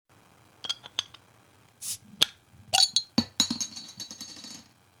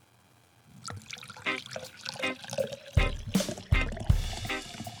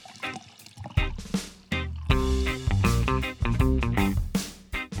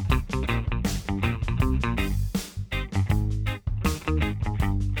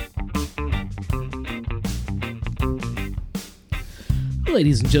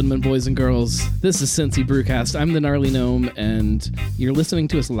Ladies and gentlemen, boys and girls, this is Cincy Brewcast. I'm the Gnarly Gnome, and you're listening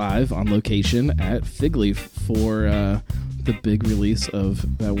to us live on location at Fig Leaf for the big release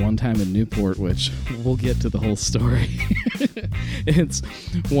of That One Time in Newport, which we'll get to the whole story. It's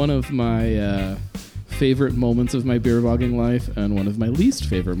one of my favorite moments of my beer blogging life and one of my least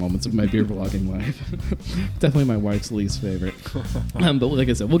favorite moments of my beer blogging life. Definitely my wife's least favorite. But like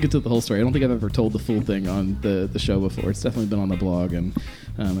I said, we'll get to the whole story. I don't think I've ever told the full thing on the show before. It's definitely been on the blog, and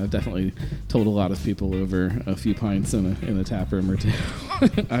I've definitely told a lot of people over a few pints in a tap room or two.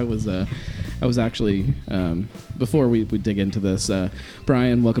 I was actually, before we dig into this,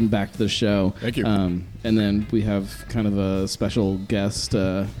 Brian, welcome back to the show. Thank you. And then we have kind of a special guest.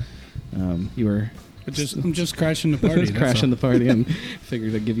 You were... I'm just crashing the party. Crashing the party, and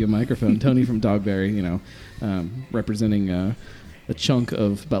figured I'd give you a microphone. Tony from Dogberry, representing a chunk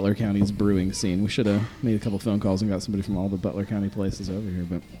of Butler County's brewing scene. We should have made a couple phone calls and got somebody from all the Butler County places over here.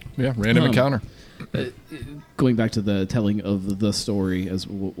 But yeah, random encounter. Going back to the telling of the story, as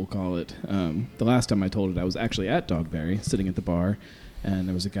we'll call it, the last time I told it, I was actually at Dogberry, sitting at the bar, and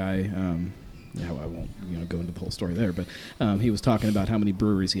there was a guy... I won't go into the whole story there, but he was talking about how many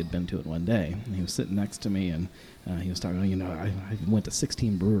breweries he had been to in one day. And he was sitting next to me, and he was talking, I went to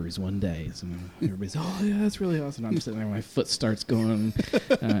 16 breweries one day. So everybody's, oh, yeah, that's really awesome. I'm sitting there, my foot starts going.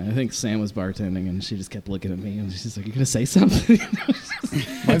 I think Sam was bartending, and she just kept looking at me, and she's like, you going to say something?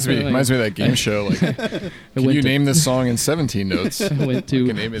 Reminds me of that game show. Like, can you name this song in 17 notes? I went to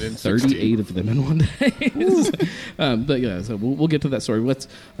can name it in 38 of them in one day. But yeah, so we'll get to that story. Let's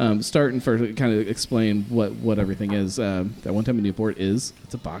start and first kind of explain what everything is. That One Time in Newport it's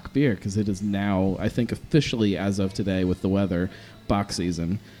a Bock beer, because it is now, I think, officially as of today with the weather, Bock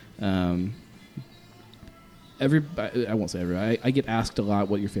season. I won't say everybody. I get asked a lot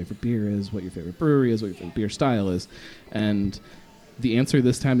what your favorite beer is, what your favorite brewery is, what your favorite beer style is, and the answer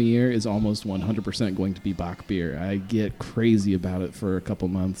this time of year is almost 100% going to be Bock beer. I get crazy about it for a couple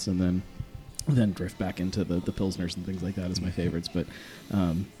months, and then drift back into the Pilsners and things like that as my favorites. But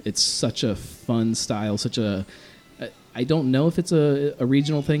it's such a fun style, I don't know if it's a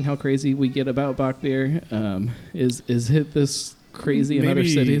regional thing, how crazy we get about Bock beer. Is it this crazy in other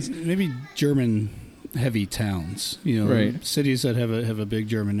cities? Maybe German heavy towns, right. Cities that have a big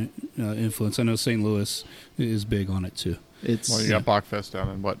German influence. I know St. Louis is big on it too. You got Bockfest down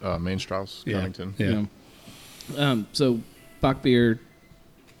in Main Strauss, Covington. Yeah. So Bock beer,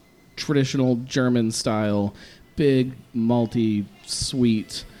 traditional German style, big, malty,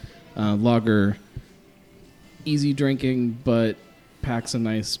 sweet lager, easy drinking, but packs a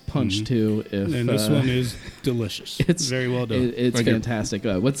nice punch too. And this one is delicious. It's very well done. It's fantastic.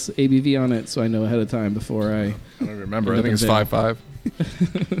 What's ABV on it, so I know ahead of time before I don't remember. I think it's 5.5. I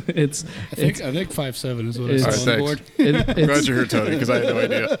think 5.7 is what I saw on the board. I'm glad you're here, Tony, because I had no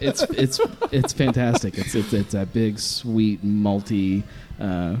idea. It's fantastic. It's that big, sweet, malty.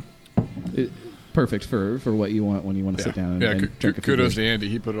 Perfect for what you want when you want to sit down and drink a few kudos beers. to Andy.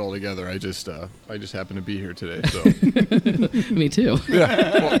 He put it all together. I just happened to be here today. So Me too.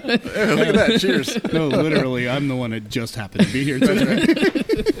 Yeah. Well, look at that. Cheers. No, literally, I'm the one that just happened to be here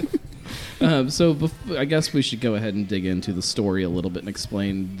today. I guess we should go ahead and dig into the story a little bit and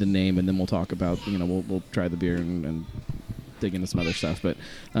explain the name, and then we'll talk about, we'll try the beer and dig into some other stuff. But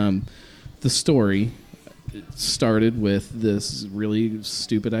the story started with this really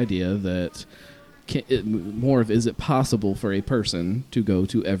stupid idea that is it possible for a person to go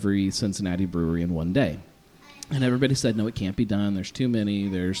to every Cincinnati brewery in one day? And everybody said, no, it can't be done. There's too many.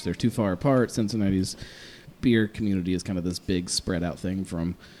 They're too far apart. Cincinnati's beer community is kind of this big spread out thing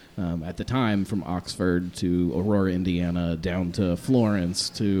from, at the time, from Oxford to Aurora, Indiana, down to Florence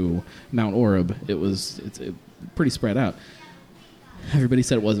to Mount Orab. It's pretty spread out. Everybody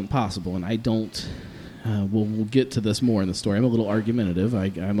said it wasn't possible, and I don't... We'll get to this more in the story. I'm a little argumentative.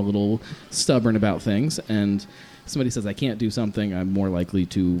 I'm a little stubborn about things, and if somebody says I can't do something, I'm more likely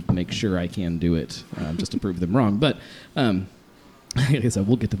to make sure I can do it, just to prove them wrong. But like I said,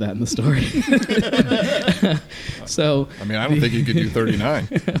 we'll get to that in the story. So, I don't think you could do 39.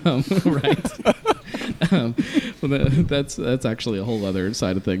 Right. Well, that's actually a whole other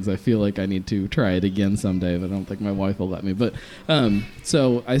side of things. I feel like I need to try it again someday, but I don't think my wife will let me. But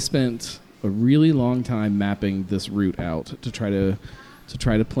so I spent a really long time mapping this route out to try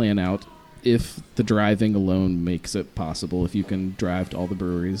to plan out if the driving alone makes it possible, if you can drive to all the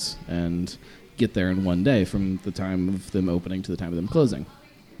breweries and get there in one day from the time of them opening to the time of them closing.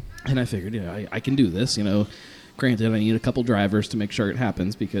 And I figured, I can do this. Granted, I need a couple drivers to make sure it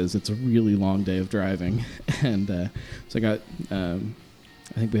happens because it's a really long day of driving. And so I got, I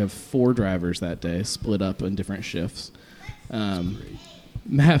think we have 4 drivers that day, split up in different shifts.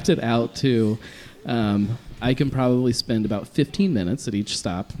 mapped it out to I can probably spend about 15 minutes at each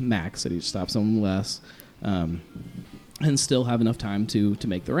stop, max at each stop, some less, and still have enough time to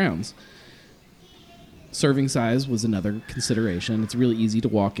make the rounds. Serving size was another consideration. It's really easy to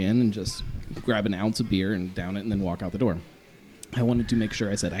walk in and just grab an ounce of beer and down it and then walk out the door. I wanted to make sure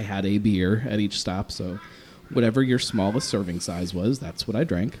I said I had a beer at each stop, so whatever your smallest serving size was, that's what I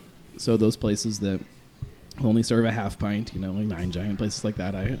drank. So those places that only serve a half pint, like Nine Giant, places like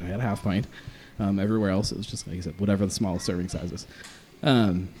that, I had a half pint. Everywhere else, it was just, like I said, whatever the smallest serving size is.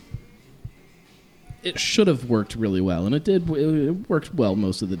 It should have worked really well, and it did. It worked well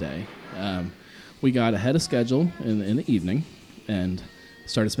most of the day. We got ahead of schedule in the evening and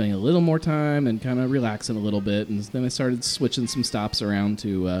started spending a little more time and kind of relaxing a little bit. And then I started switching some stops around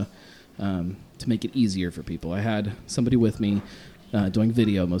to make it easier for people. I had somebody with me doing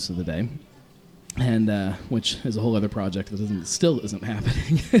video most of the day, and which is a whole other project that still isn't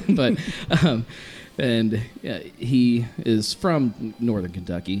happening. But he is from northern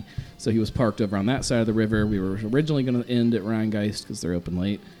Kentucky, so he was parked over on that side of the river. We were originally going to end at Rheingeist because they're open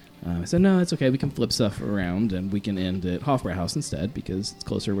late. I said, no, it's okay. We can flip stuff around, and we can end at Hofbrauhaus instead because it's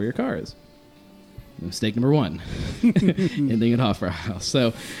closer where your car is. Mistake number one, ending at Hofbrauhaus.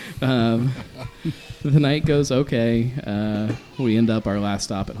 So the night goes okay. We end up our last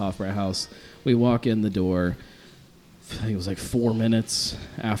stop at Hofbrauhaus. We walk in the door. I think it was like 4 minutes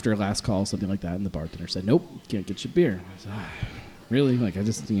after last call, something like that, and the bartender said, nope, can't get you beer. I said, really? Like, I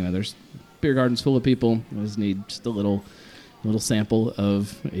just, there's beer gardens full of people. I just need just a little sample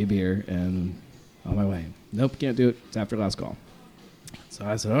of a beer and on my way. Nope, can't do it. It's after last call. So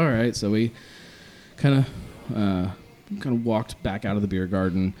I said, all right. So we kind of walked back out of the beer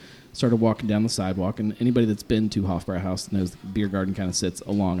garden, started walking down the sidewalk, and anybody that's been to Hofbrauhaus knows the beer garden kind of sits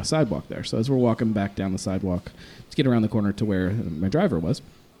along a sidewalk there. So as we're walking back down the sidewalk to get around the corner to where my driver was,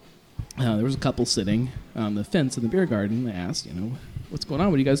 there was a couple sitting on the fence in the beer garden. They asked, what's going on?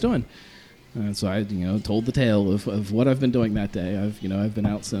 What are you guys doing? So I, told the tale of what I've been doing that day. I've been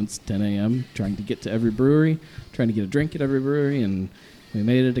out since 10 a.m. trying to get to every brewery, trying to get a drink at every brewery, and we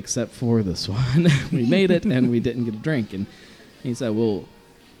made it except for this one. We made it, and we didn't get a drink. And he said, well,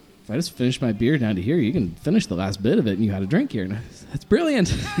 if I just finish my beer down to here, you can finish the last bit of it, and you had a drink here. And I said, that's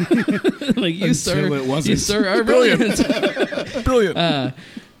brilliant. Like, you, sir, are brilliant. Brilliant.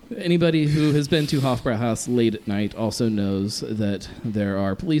 Anybody who has been to Hofbrauhaus late at night also knows that there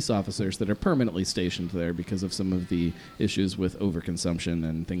are police officers that are permanently stationed there because of some of the issues with overconsumption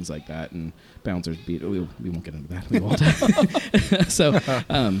and things like that, and bouncers beat. We won't get into that. We won't. So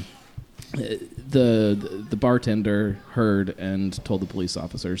the bartender heard and told the police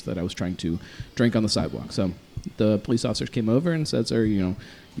officers that I was trying to drink on the sidewalk. So the police officers came over and said, sir, you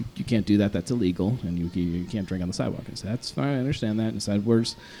can't do that. That's illegal, and you can't drink on the sidewalk. I said, that's fine. I understand that. And said, we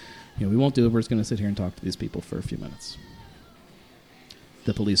won't do it. We're just going to sit here and talk to these people for a few minutes.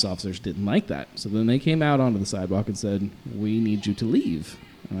 The police officers didn't like that. So then they came out onto the sidewalk and said, we need you to leave.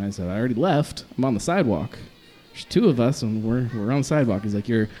 And I said, I already left. I'm on the sidewalk. There's two of us, and we're on the sidewalk. He's like,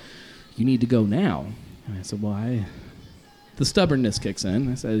 you need to go now. And I said, well, the stubbornness kicks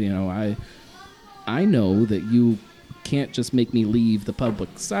in. I said, I know that you can't just make me leave the public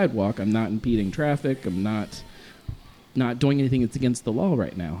sidewalk. I'm not impeding traffic. I'm not doing anything that's against the law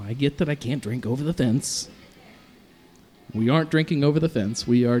right now. I get that I can't drink over the fence. We aren't drinking over the fence.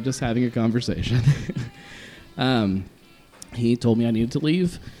 We are just having a conversation. He told me I needed to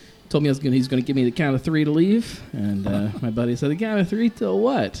leave. Told me he's going to give me the count of 3 to leave. And my buddy said, the count of 3 till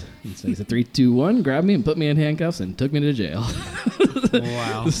what? And so he said, 3, 2, 1, grabbed me and put me in handcuffs and took me to jail.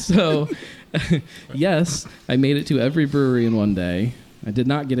 Wow. So, yes, I made it to every brewery in one day. I did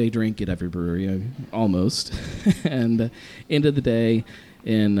not get a drink at every brewery, almost. And ended the day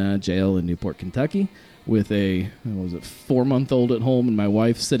in jail in Newport, Kentucky, with a 4-month-old at home and my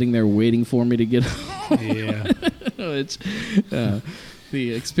wife sitting there waiting for me to get home. Yeah. Which,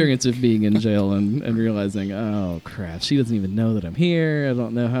 the experience of being in jail and realizing, oh, crap, she doesn't even know that I'm here. I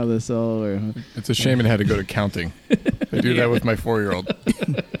don't know how this all... It's a shame it had to go to counting. I do that with my 4-year-old.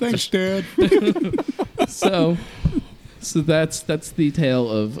 Thanks, Dad. So that's the tale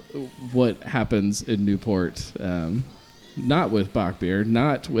of what happens in Newport. Not with Bock beer,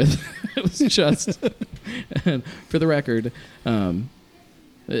 not with... It was just... And for the record,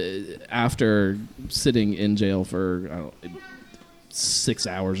 after sitting in jail for 6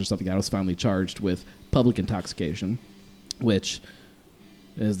 hours or something, I was finally charged with public intoxication, which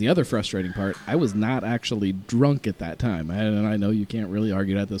is the other frustrating part. I was not actually drunk at that time. And I know you can't really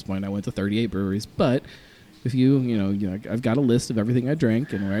argue at this point. I went to 38 breweries, but... If I've got a list of everything I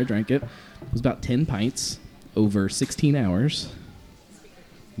drank and where I drank it. It was about 10 pints over 16 hours.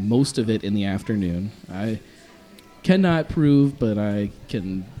 most of it in the afternoon. I cannot prove, but I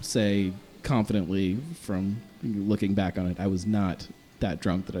can say confidently from looking back on it, I was not that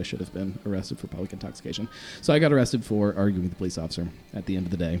drunk that I should have been arrested for public intoxication. So I got arrested for arguing with the police officer at the end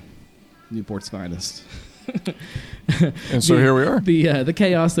of the day. Newport's finest. And so here we are. The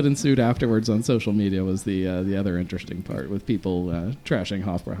chaos that ensued afterwards on social media was the other interesting part, with people trashing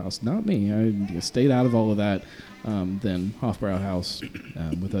Hofbrauhaus. Not me. I stayed out of all of that. Then Hofbrauhaus,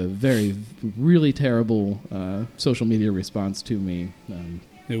 with a really terrible social media response to me.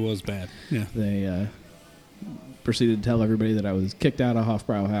 It was bad. Yeah. They proceeded to tell everybody that I was kicked out of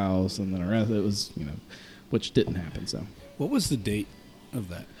Hofbrauhaus and then arrested. It was, which didn't happen. So, what was the date of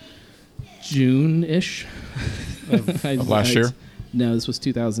that? June-ish of last year. No, this was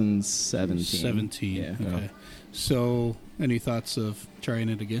 2017. 17. Yeah. Okay. So, any thoughts of trying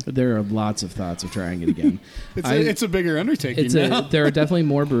it again? There are lots of thoughts of trying it again. It's a bigger undertaking. There are definitely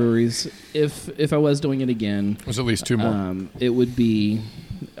more breweries. If I was doing it again, there's at least two more. It would be.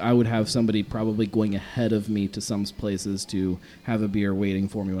 I would have somebody probably going ahead of me to some places to have a beer waiting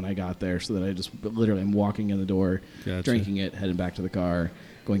for me when I got there, so that I just literally am walking in the door, Gotcha. Drinking it, heading back to the car,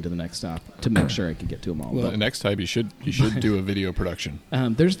 going to the next stop to make sure I could get to them all. Well, next time you should do a video production.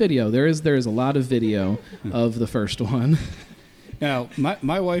 There's video. There is a lot of video of the first one. Now,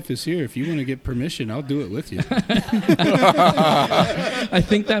 my wife is here. If you want to get permission, I'll do it with you. I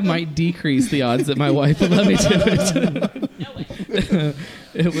think that might decrease the odds that my wife will let me do it.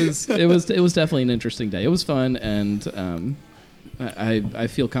 It was definitely an interesting day. It was fun, and I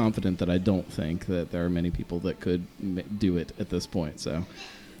feel confident that I don't think that there are many people that could do it at this point. So,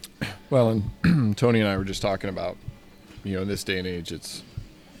 well, and Tony and I were just talking about, in this day and age, it's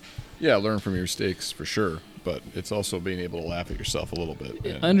learn from your mistakes for sure, but it's also being able to laugh at yourself a little bit.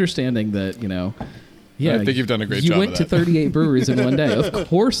 And understanding that, I think you've done a great job. You went to 38 breweries in one day. Of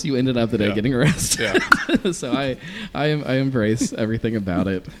course, you ended up the day getting arrested. Yeah. So I embrace everything about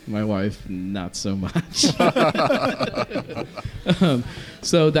it. My wife, not so much.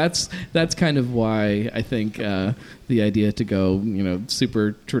 So that's kind of why I think the idea to go,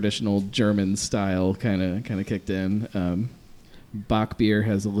 super traditional German style kind of kicked in. Bock beer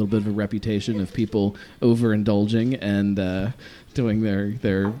has a little bit of a reputation of people overindulging and doing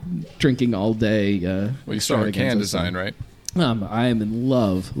their drinking all day. Well, you saw our can design, right? I am in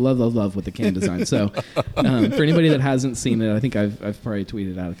love with the can design. So, for anybody that hasn't seen it, I think I've probably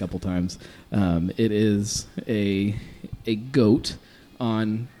tweeted out a couple times. It is a goat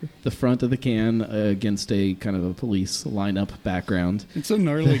on the front of the can against a kind of a police lineup background. It's a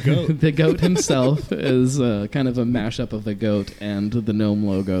gnarly goat. The goat himself is kind of a mashup of the goat and the gnome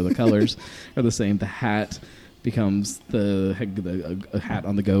logo. The colors are the same. The hat becomes a hat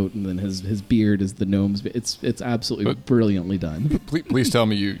on the goat, and then his beard is the gnome's. It's absolutely brilliantly done. Please tell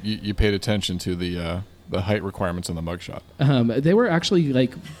me you paid attention to the height requirements in the mugshot. They were actually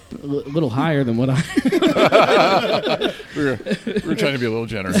like a little higher than what I. we were trying to be a little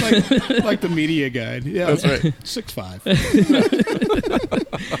generous. It's like the media guide. Yeah, that's right. 6'5".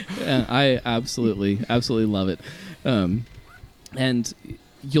 I absolutely love it, and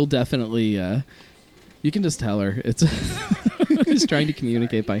you'll definitely. You can just tell her it's just trying to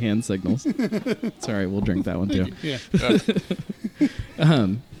communicate by hand signals. Sorry, we'll drink that one too. Yeah.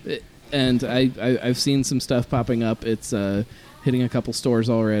 And I've seen some stuff popping up. It's hitting a couple stores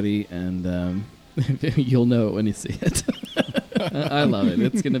already, and you'll know it when you see it. I love it.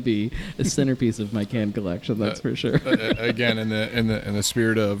 It's going to be a centerpiece of my can collection. That's for sure. Again, in the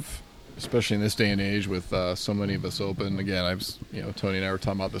spirit of, especially in this day and age, with so many of us open. Again, Tony and I were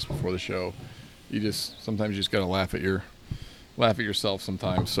talking about this before the show. Sometimes you just got to laugh at yourself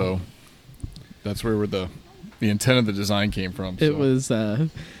sometimes. So that's where the intent of the design came from. It was,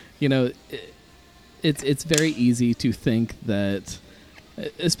 it's very easy to think that,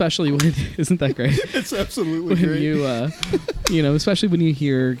 especially when isn't that great? It's absolutely when great. You, especially when you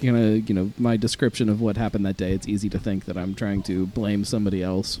hear my description of what happened that day. It's easy to think that I'm trying to blame somebody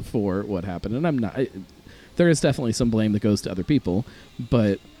else for what happened, and I'm not. There is definitely some blame that goes to other people,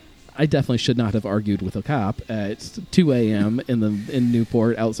 but I definitely should not have argued with a cop at 2 a.m. in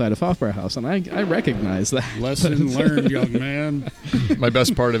Newport outside of Hofbrauhaus, and I recognize that. Lesson learned, young man. My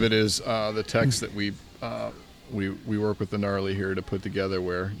best part of it is the text that we work with the Gnarly here to put together,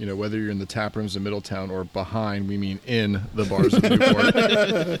 where whether you're in the tap rooms in Middletown or behind, we mean in the bars of Newport.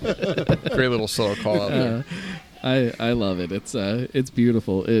 Great little subtle call out there. I love it. It's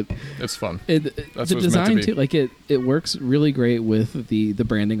beautiful. It's fun. That's the design too. Like it works really great with the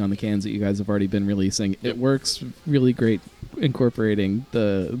branding on the cans that you guys have already been releasing. Yep. It works really great incorporating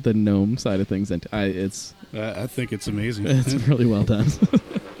the gnome side of things, and I think it's amazing. It's really well done.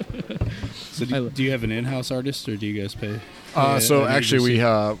 So do you have an in-house artist, or do you guys pay? So an actually,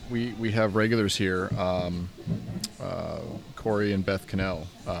 agency? we have regulars here, Corey and Beth Cannell.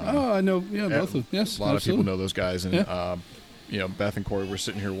 I know. Yeah, both of yes. A lot of people absolutely. know those guys, and Beth and Corey were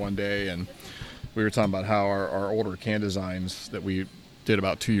sitting here one day, and we were talking about how our older can designs that we did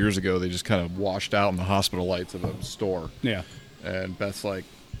about 2 years ago, they just kind of washed out in the hospital lights of a store. Yeah. And Beth's like,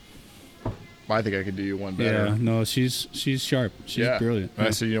 I think I could do you one better. Yeah. No, she's sharp. She's brilliant. And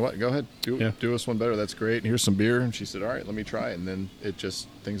I said, you know what? Go ahead, do us one better. That's great. And here's some beer. And she said, all right, let me try it. And then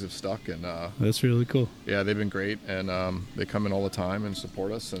things have stuck. And that's really cool. Yeah, they've been great, and they come in all the time and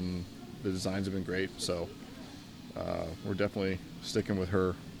support us, and the designs have been great. So we're definitely sticking with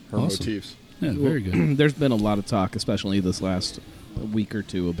her Awesome. motifs. Yeah, very good. There's been a lot of talk, especially this last week or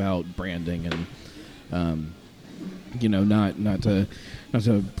two, about branding and not to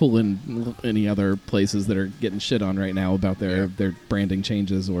pull in any other places that are getting shit on right now about their branding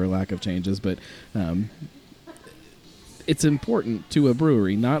changes or lack of changes, but it's important to a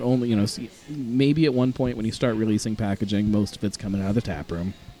brewery. Not only maybe at one point when you start releasing packaging, most of it's coming out of the tap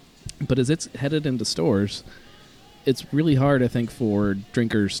room, but as it's headed into stores, it's really hard, I think, for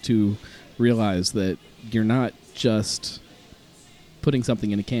drinkers to realize that you're not just putting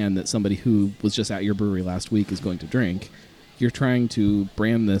something in a can that somebody who was just at your brewery last week is going to drink. You're trying to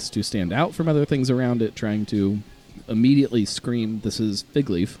brand this to stand out from other things around it, trying to immediately scream, this is Fig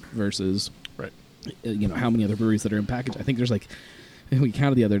Leaf versus, how many other breweries that are in package. I think there's we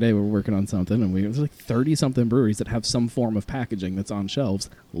counted the other day, we were working on something, and there's 30-something breweries that have some form of packaging that's on shelves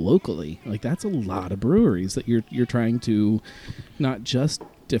locally. That's a lot of breweries that you're trying to not just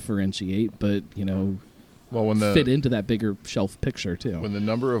differentiate, but, fit into that bigger shelf picture, too. When the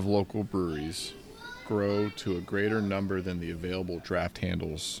number of local breweries grow to a greater number than the available draft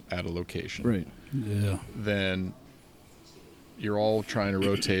handles at a location, right? Yeah. Then you're all trying to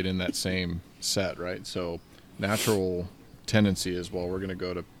rotate in that same set, right? So natural tendency is, well, we're going to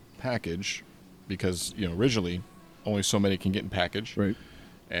go to package because, originally only so many can get in package. Right.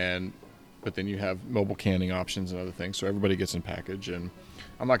 But then you have mobile canning options and other things. So everybody gets in package. And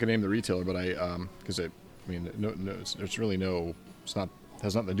I'm not going to name the retailer, but there's really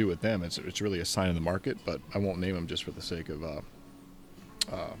has nothing to do with them. It's really a sign of the market, but I won't name them just for the sake of,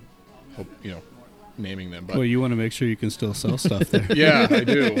 naming them. But well, you want to make sure you can still sell stuff there. Yeah, I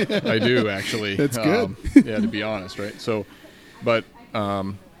do actually. That's good. To be honest, right? So, but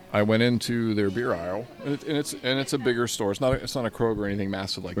I went into their beer aisle, and it's a bigger store. It's not a Kroger or anything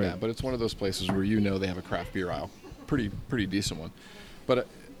massive like that, but it's one of those places where they have a craft beer aisle, pretty decent one. But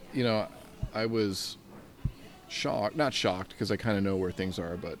I was not shocked because I kind of know where things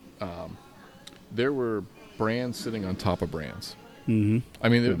are, but there were brands sitting on top of brands. Mm-hmm. I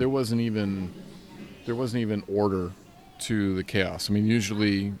mean, there wasn't even order to the chaos. I mean,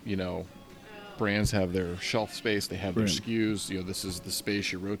 usually, brands have their shelf space, they have their SKUs. This is the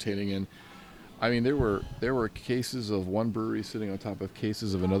space you're rotating in. I mean, there were cases of one brewery sitting on top of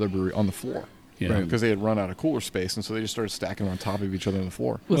cases of another brewery on the floor. Yeah. Because they had run out of cooler space, and so they just started stacking them on top of each other on the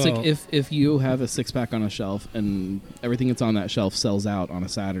floor. Well, it's if you have a 6-pack on a shelf and everything that's on that shelf sells out on a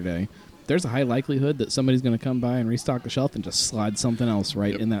Saturday, there's a high likelihood that somebody's going to come by and restock the shelf and just slide something else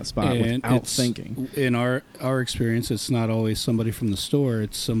in that spot without thinking. In our experience, it's not always somebody from the store,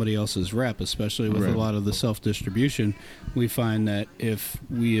 it's somebody else's rep, especially with a lot of the self-distribution. We find that if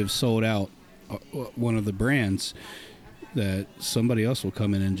we have sold out one of the brands, that somebody else will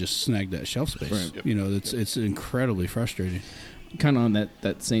come in and just snag that shelf space. Right. Yep. It's incredibly frustrating. Kind of on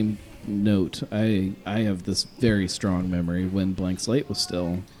that same note, I have this very strong memory when Blank Slate was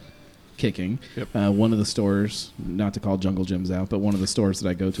still kicking. Yep. One of the stores, not to call Jungle Gyms out, but one of the stores that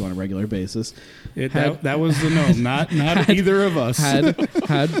I go to on a regular basis. That was the no, not either of us.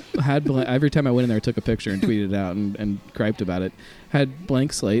 Had every time I went in there, I took a picture and tweeted it out and griped about it. Had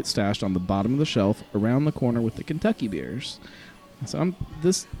Blank Slate stashed on the bottom of the shelf around the corner with the Kentucky beers. So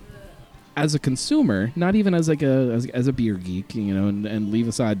as a consumer, not even as as a beer geek, and leave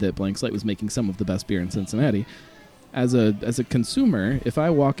aside that Blank Slate was making some of the best beer in Cincinnati. As a consumer, if I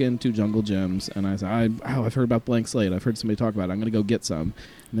walk into Jungle Gyms and I say, I've heard about Blank Slate, I've heard somebody talk about it, I'm going to go get some.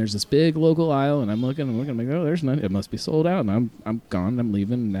 And there's this big local aisle, and I'm looking, I'm like, oh, there's none. It must be sold out, and I'm gone. I'm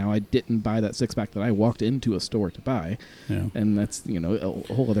leaving. Now I didn't buy that 6-pack that I walked into a store to buy, and that's a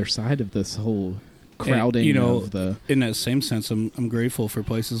whole other side of this whole crowding of the. In that same sense, I'm grateful for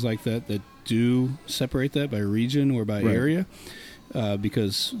places like that do separate that by region or by area.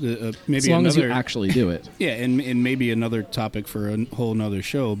 Because maybe as long as you actually do it. Yeah, and maybe another topic for a whole nother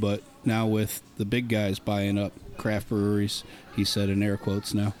show, but now with the big guys buying up craft breweries, he said in air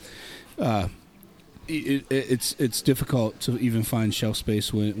quotes now, It's difficult to even find shelf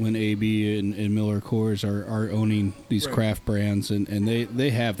space when AB and Miller Coors are owning these craft brands, and they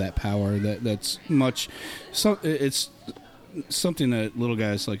have that power that's much. So it's something that little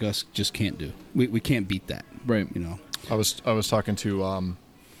guys like us just can't do. We can't beat that, right? I was talking to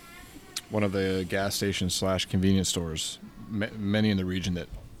one of the gas stations / convenience stores, many in the region that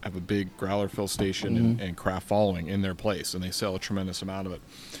have a big growler fill station and craft following in their place, and they sell a tremendous amount of it.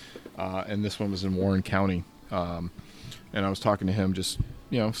 And this one was in Warren County, and I was talking to him, just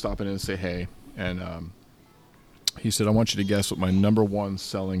stopping in and say hey, and he said, I want you to guess what my number one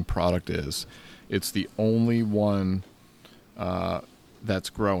selling product is. It's the only one that's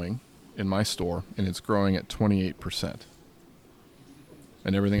growing in my store, and it's growing at 28%,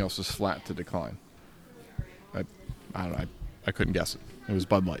 and everything else is flat to decline. I don't know, I couldn't guess it. It was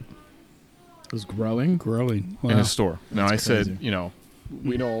Bud Light. It was growing wow. In his store. Now I said, crazy.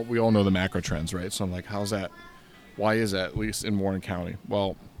 we all know the macro trends, right? So I'm like, how's that? Why is that, at least in Warren County?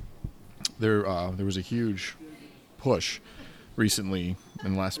 Well, there was a huge push recently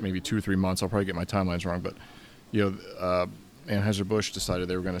in the last maybe 2 or 3 months. I'll probably get my timelines wrong, but Anheuser-Busch decided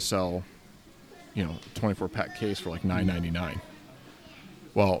they were going to sell, 24-pack case for like $9.99.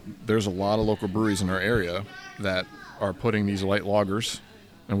 Well, there's a lot of local breweries in our area that are putting these light lagers,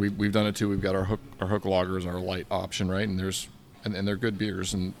 and we've done it too. We've got our hook lagers, our light option, right? And they're good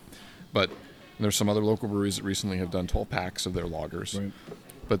beers, but there's some other local breweries that recently have done 12 packs of their lagers, right,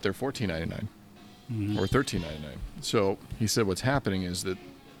 but they're $14.99 or $13.99. So he said what's happening is that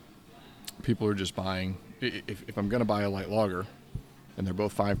people are just buying. If I'm going to buy a light lager, and they're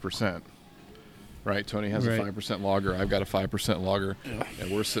both 5%, right? Tony has a 5% lager. I've got a 5% lager,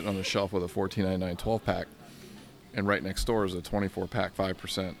 and we're sitting on the shelf with a $14.99 12 pack, and right next door is a 24 pack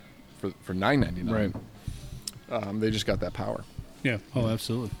 5% for $9.99. Right. They just got that power. Yeah. Oh,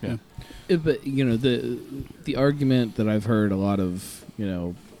 absolutely. Yeah. But the argument that I've heard a lot of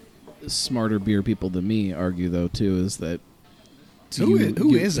smarter beer people than me argue though too is that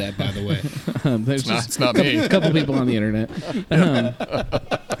who is that, by the way? It's not me. A couple people on the internet.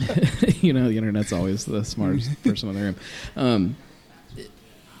 The internet's always the smartest person in the room.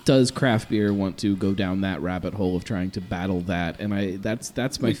 Does craft beer want to go down that rabbit hole of trying to battle that? And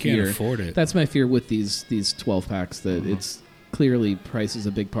that's my fear. Can't afford it. That's my fear with these 12 packs. That it's clearly price is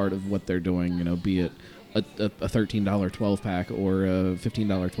a big part of what they're doing. Be it a $13 12 pack or a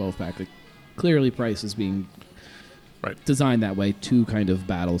 $15 12 pack. Clearly, price is being designed that way to kind of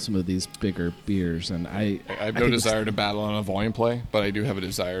battle some of these bigger beers. And I have no desire to battle on a volume play, but I do have a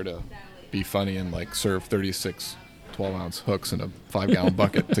desire to be funny and serve 36 12-ounce hooks in a 5-gallon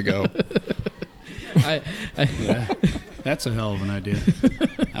bucket to go. That's a hell of an idea.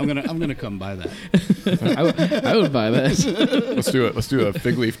 I'm gonna come buy that. I would buy that. Let's do it. Let's do a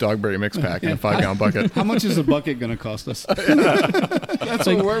fig leaf dogberry mix pack in a 5-gallon bucket. How much is a bucket gonna cost us? That's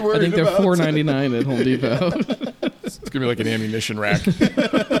what we're worried. I think they're $4.99 at Home Depot. It's gonna be like an ammunition rack,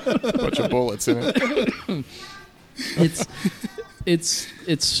 bunch of bullets in it.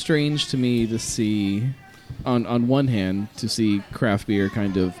 It's strange to me to see. On one hand, to see craft beer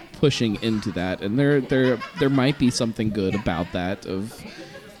kind of pushing into that, and there might be something good about that, of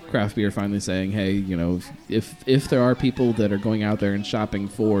craft beer finally saying, hey, if there are people that are going out there and shopping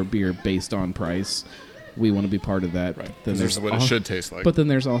for beer based on price, we want to be part of that. Right. Then there's what it should taste like. But then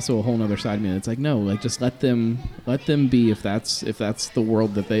there's also a whole other side of me that's like, no, just let them be. If that's the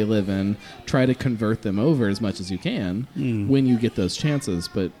world that they live in, try to convert them over as much as you can when you get those chances.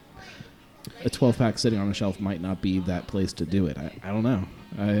 But a 12-pack sitting on a shelf might not be that place to do it. I don't know.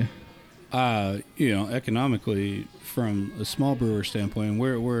 Economically, from a small brewer standpoint,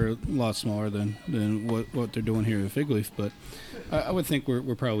 we're a lot smaller than what they're doing here at Fig Leaf, but I would think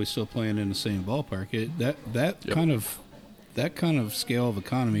we're probably still playing in the same ballpark. That kind of scale of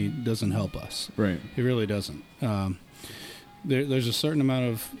economy doesn't help us. Right. It really doesn't. There's a certain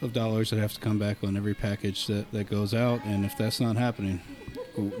amount of dollars that have to come back on every package that goes out, and if that's not happening,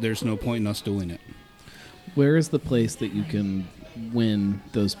 there's no point in us doing it. Where is the place that you can win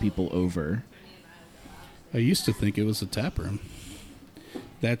those people over? I used to think it was a tap room.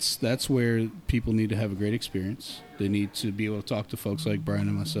 That's where people need to have a great experience. They need to be able to talk to folks like Brian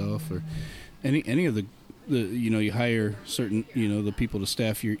and myself, or any of the you hire certain the people to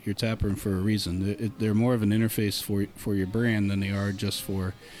staff your tap room for a reason. They're more of an interface for your brand than they are just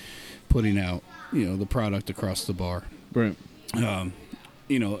for putting out the product across the bar. Right.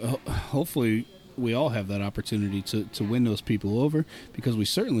 Hopefully we all have that opportunity to win those people over, because we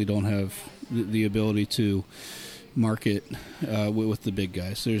certainly don't have the ability to market with the big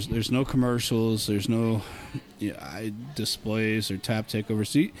guys. There's no commercials. There's no displays or tap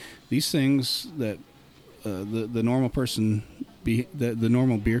takeovers. These things that the normal person, the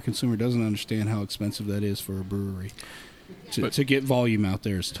normal beer consumer doesn't understand how expensive that is for a brewery. To get volume out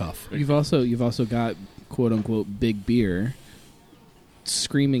there is tough. You've also got quote unquote big beer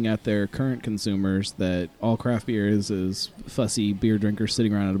screaming at their current consumers that all craft beer is fussy beer drinkers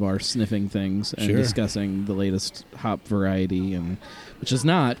sitting around at a bar sniffing things and discussing the latest hop variety, and which is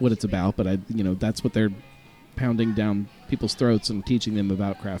not what it's about, but that's what they're pounding down people's throats and teaching them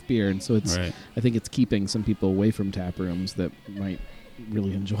about craft beer, and so it's I think it's keeping some people away from tap rooms that might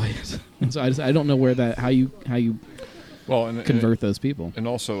really enjoy it. And so I don't know how you convert those people. And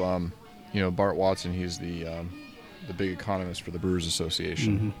also Bart Watson, he's the big economist for the Brewers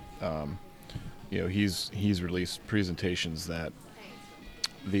Association. Mm-hmm. He's released presentations that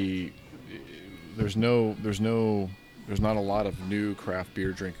there's not a lot of new craft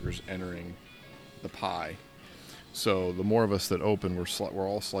beer drinkers entering the pie. So the more of us that open, we're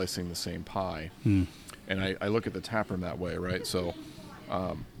all slicing the same pie. And I look at the tap room that way, right? So,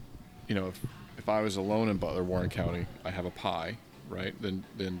 if I was alone in Butler, Warren County, I have a pie. Right, then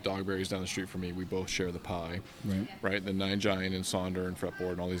Dogberry's down the street from me. We both share the pie. Right. Then Nine Giant and Sonder and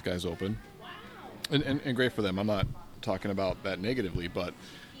Fretboard and all these guys open, and great for them. I'm not talking about that negatively, but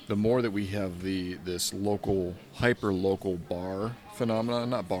the more that we have this local, hyper local bar phenomenon,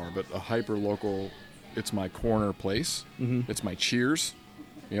 not bar, but a hyper local. It's my corner place. Mm-hmm. It's my Cheers.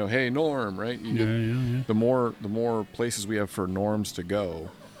 Hey Norm, right? Yeah. The more places we have for Norms to go,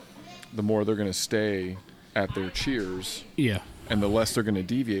 the more they're going to stay at their Cheers. Yeah. And the less they're going to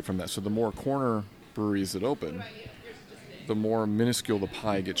deviate from that. So the more corner breweries that open, the more minuscule the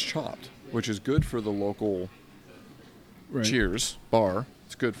pie gets chopped, which is good for the local Cheers bar.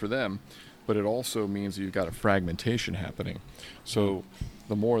 It's good for them. But it also means that you've got a fragmentation happening. So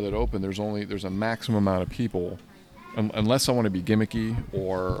the more that open, there's a maximum amount of people. Unless I want to be gimmicky,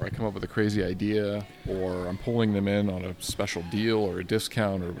 or I come up with a crazy idea, or I'm pulling them in on a special deal or a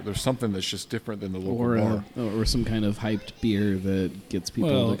discount, or there's something that's just different than the local bar. Or some kind of hyped beer that gets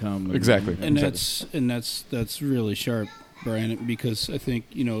people to come. Exactly. That's really sharp, Brian, because I think,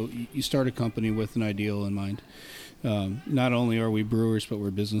 you start a company with an ideal in mind. Not only are we brewers, but we're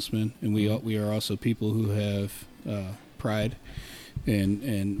businessmen, and we are also people who have pride.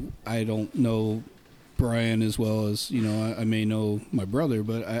 And I don't know Brian as well as I may know my brother,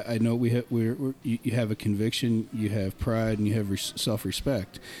 but I know you have a conviction, you have pride, and you have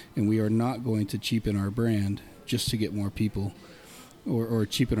self-respect, and we are not going to cheapen our brand just to get more people, or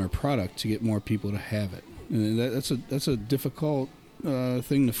cheapen our product to get more people to have it. And that's a difficult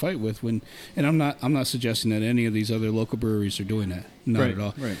thing to fight with. And I'm not suggesting that any of these other local breweries are doing that, not at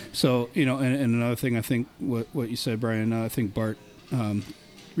all. Right. So and another thing, I think what you said, Brian, I think Bart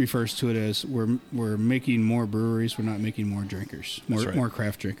refers to it as we're making more breweries, we're not making more drinkers, more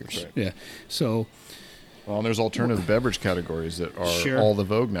craft drinkers. Right. Yeah. So, and there's alternative beverage categories that are all the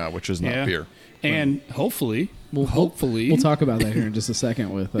vogue now, which is not beer. And hopefully we'll talk about that here in just a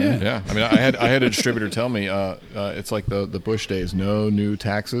second. With yeah. I mean, I had a distributor tell me it's like the Bush days, no new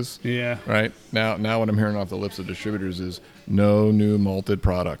taxes. Yeah. Right now what I'm hearing off the lips of distributors is no new malted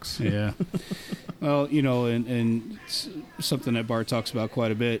products. Yeah. Well, and something that Bart talks about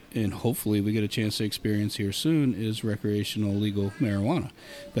quite a bit, and hopefully we get a chance to experience here soon, is recreational legal marijuana.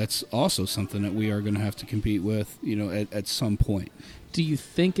 That's also something that we are going to have to compete with, at some point. Do you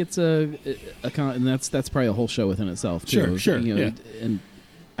think it's and that's probably a whole show within itself, too. Sure. And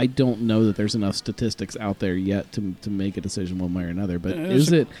I don't know that there's enough statistics out there yet to make a decision one way or another. But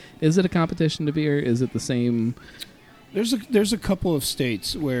is it a competition to beer? Is it the same? There's a couple of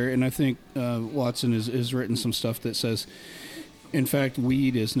states where, and I think Watson has written some stuff that says, in fact,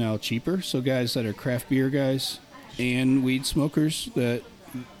 weed is now cheaper. So guys that are craft beer guys and weed smokers, that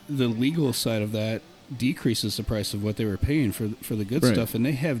the legal side of that decreases the price of what they were paying for the good stuff, and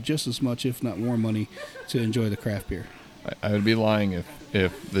they have just as much, if not more, money to enjoy the craft beer. I would be lying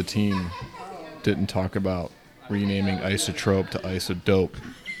if the team didn't talk about renaming isotrope to isodope.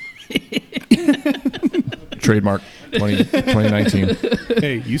 Trademark 2019.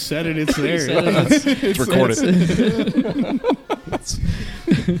 Hey, you said it. It's there. It's recorded.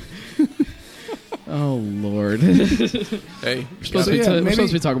 Oh, Lord. Hey, we're supposed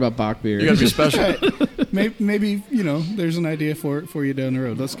to be talking about Bach beer. You got to be special. Maybe there's an idea for you down the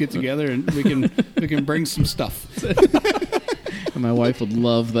road. Let's get together and we can bring some stuff. And my wife would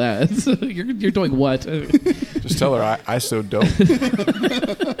love that. You're doing what? Just tell her I so dope.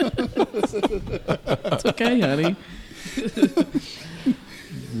 It's okay, honey.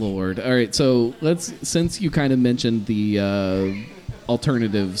 Lord. All right, so since you kind of mentioned the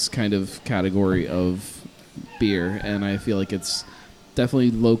alternatives kind of category of beer, and I feel like it's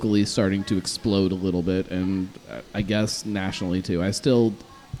definitely locally starting to explode a little bit, and I guess nationally too.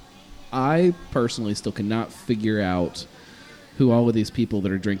 I personally still cannot figure out who all of these people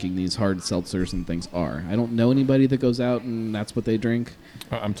that are drinking these hard seltzers and things are. I don't know anybody that goes out and that's what they drink.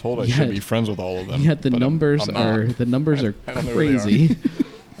 I'm told I should be friends with all of them. Yet the numbers are crazy.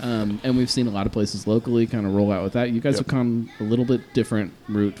 And we've seen a lot of places locally kind of roll out with that. You guys have come a little bit different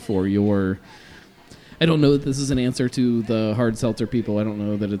route for your. I don't know that this is an answer to the hard seltzer people. I don't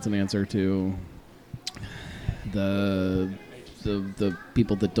know that it's an answer to the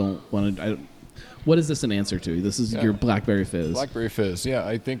people that don't want to. What is this an answer to? This is your Blackberry Fizz. Blackberry Fizz, yeah.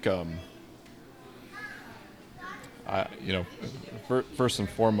 I think, first and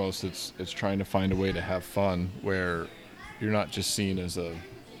foremost, it's trying to find a way to have fun where you're not just seen as a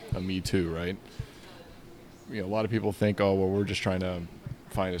me too, right? A lot of people think, oh, well, we're just trying to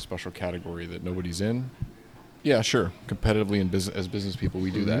find a special category that nobody's in. Yeah, sure. Competitively as business people, we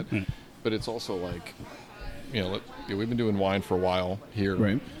do that. Mm-hmm. But it's also like, we've been doing wine for a while here.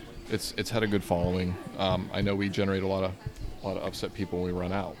 Right. It's had a good following. I know we generate a lot of upset people when we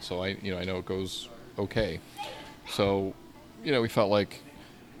run out. So I know it goes okay. So, we felt like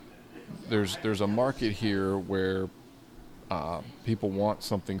there's a market here where people want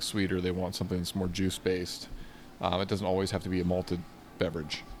something sweeter. They want something that's more juice based. It doesn't always have to be a malted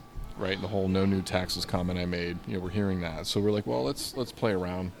beverage, right? And the whole no new taxes comment I made. We're hearing that. So we're like, well, let's play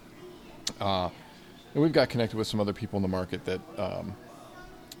around. And we've got connected with some other people in the market that.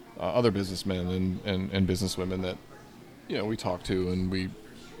 Other businessmen and businesswomen that we talk to, and we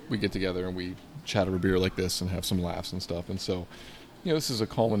get together and we chat over beer like this and have some laughs and stuff. And so this is a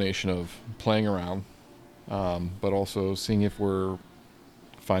culmination of playing around, but also seeing if we're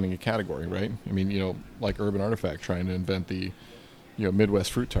finding a category, right? I mean, like Urban Artifact trying to invent the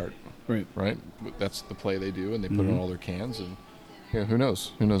Midwest fruit tart, right? That's the play they do, and they put it on all their cans. And who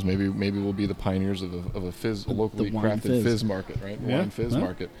knows? Maybe we'll be the pioneers of a fizz, a locally crafted fizz market, right? Wine fizz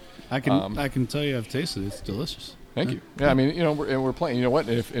market. I can tell you, I've tasted it. It's delicious. Thank you. Yeah, I mean, we're playing. You know what?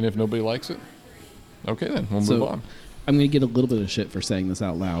 If nobody likes it, okay, then we'll move on. I'm going to get a little bit of shit for saying this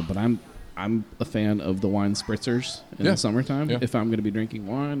out loud, but I'm a fan of the wine spritzers in the summertime. Yeah. If I'm going to be drinking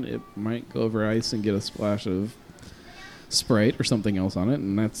wine, it might go over ice and get a splash of Sprite or something else on it,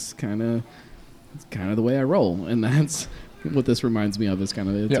 and that's kind of the way I roll, and that's. What this reminds me of is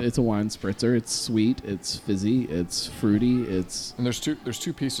it's a wine spritzer. It's sweet, it's fizzy, it's fruity, it's. And there's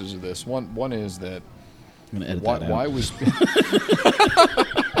two pieces of this. One is that. I'm gonna edit that out. Why was?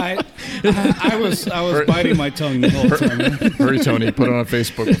 I was biting my tongue the whole time. Hurry, Tony! Put it on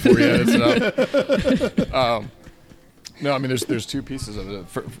Facebook before you edit it out. No, I mean there's two pieces of it.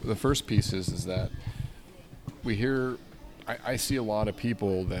 The first piece is that we hear. I see a lot of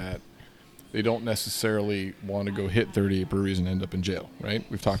people that. They don't necessarily want to go hit 38 breweries and end up in jail, right?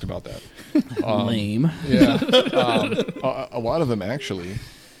 We've talked about that. Lame. Yeah. A lot of them actually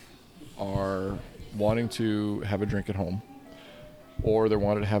are wanting to have a drink at home, or they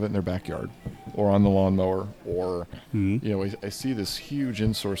wanted to have it in their backyard, or on the lawnmower, or I see this huge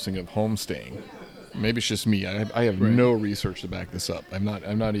insourcing of homestaying. Maybe it's just me. I have no research to back this up. I'm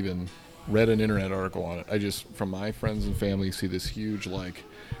not even read an internet article on it. I just from my friends and family see this huge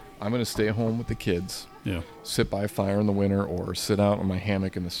I'm going to stay home with the kids, sit by a fire in the winter, or sit out on my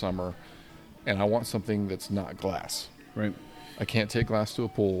hammock in the summer, and I want something that's not glass. Right. I can't take glass to a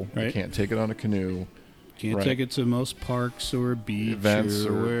pool. Right. I can't take it on a canoe. Can't take it to most parks or beach events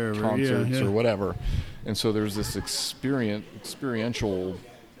or wherever. Concerts or whatever. And so there's this experiential,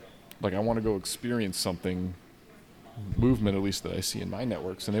 I want to go experience something, movement at least that I see in my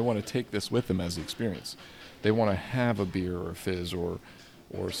networks, and they want to take this with them as the experience. They want to have a beer or a fizz or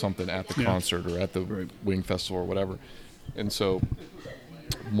something at the concert or at the Wing Festival or whatever. And so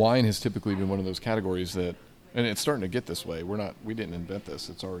wine has typically been one of those categories that, and it's starting to get this way. We didn't invent this.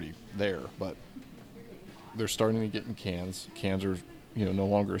 It's already there, but they're starting to get in cans. Cans are, no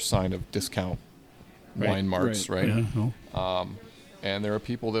longer a sign of discount wine marks, right? Yeah. And there are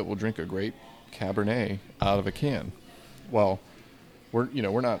people that will drink a great Cabernet out of a can. Well, we're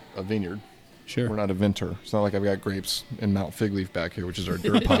not a vineyard. Sure. We're not a vintner. It's not like I've got grapes in Mount Figleaf back here, which is our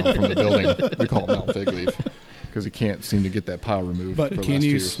dirt pile from the building. We call it Mount Figleaf because we can't seem to get that pile removed. But for the can last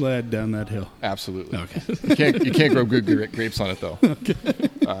you 2 years. sled down that hill? Absolutely. Okay. You can't grow good grapes on it though,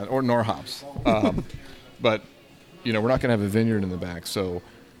 or nor hops. But we're not going to have a vineyard in the back. So,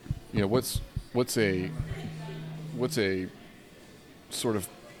 what's a sort of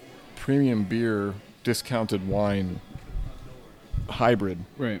premium beer discounted wine hybrid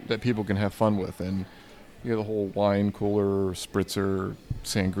that people can have fun with, and the whole wine cooler, spritzer,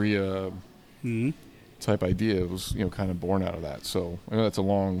 sangria, type idea was, kind of born out of that. So I know that's a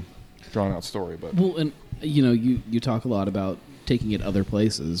long, drawn out story, but Well, and you talk a lot about taking it other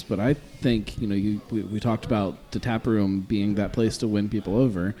places, but I think we talked about the tap room being that place to win people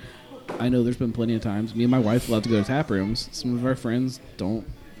over. I know there's been plenty of times me and my wife love to go to tap rooms. Some of our friends don't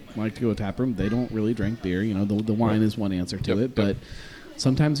like to go to tap room. They don't really drink beer. The wine is one answer to it, but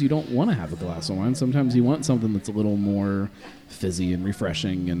sometimes you don't want to have a glass of wine. Sometimes you want something that's a little more fizzy and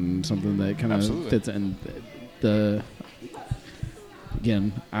refreshing, and something that kind of fits in.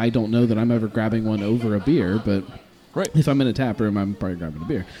 Again, I don't know that I'm ever grabbing one over a beer, but if I'm in a tap room, I'm probably grabbing a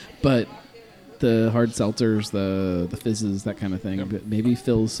beer. But the hard seltzers, the fizzes, that kind of thing, maybe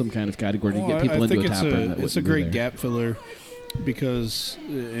fills some kind of category to get people into a tap room. It's a great gap filler because,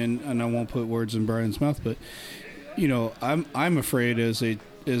 and I won't put words in Brian's mouth, but I'm afraid as a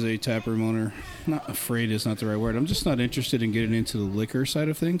tap room owner. Not afraid is not the right word. I'm just not interested in getting into the liquor side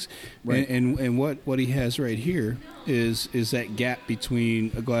of things. Right. And what he has right here is that gap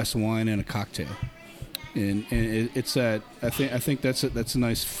between a glass of wine and a cocktail. And it's that I think that's a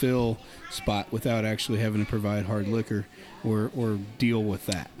nice fill spot without actually having to provide hard liquor or deal with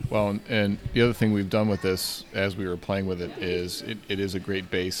that. Well, and the other thing we've done with this as we were playing with it is it is a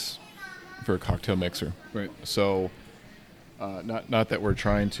great base for a cocktail mixer. Right. So not that we're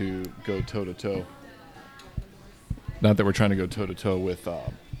trying to go toe to toe. Not that we're trying to go toe to toe with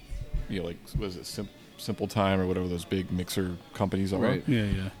like was it Simple Time or whatever those big mixer companies are. Right.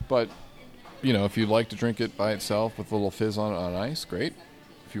 Yeah. But if you'd like to drink it by itself with a little fizz on ice, great.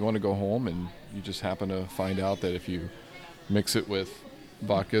 If you want to go home and you just happen to find out that if you mix it with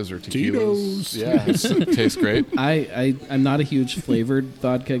vodkas or tequilas, it tastes great. I'm not a huge flavored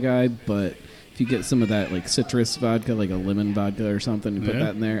vodka guy, but if you get some of that like citrus vodka, like a lemon vodka or something, and put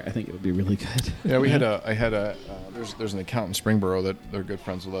that in there, I think it would be really good. Yeah, there's an account in Springboro that they're good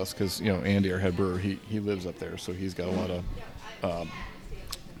friends with us because Andy, our head brewer, he lives up there, so he's got a lot of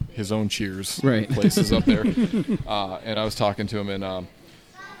his own Cheers places up there. And I was talking to him,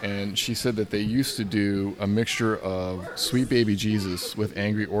 and she said that they used to do a mixture of Sweet Baby Jesus with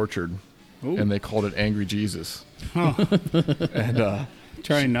Angry Orchard, and they called it Angry Jesus. Huh. And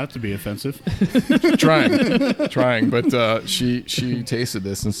trying not to be offensive. trying, but she tasted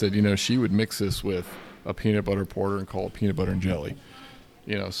this and said, she would mix this with a peanut butter porter and call it peanut butter and jelly.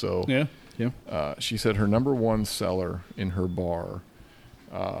 So yeah. She said her number one seller in her bar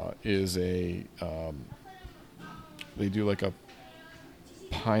is they do like a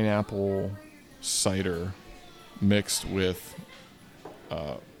pineapple cider mixed with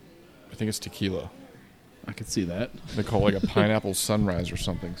I think it's tequila. I could see that. They call it like a pineapple sunrise or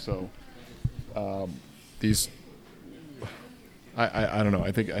something. So these I don't know.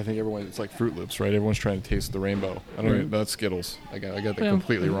 I think everyone, it's like Fruit Loops, right? Everyone's trying to taste the rainbow. I don't know. That's Skittles. I got that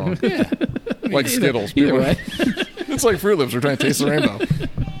completely wrong. Like Skittles. Either way. It's like Fruit Loops. We're trying to taste the rainbow.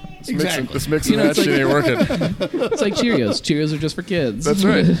 This mix and match shit ain't working. It's like Cheerios. Cheerios are just for kids. That's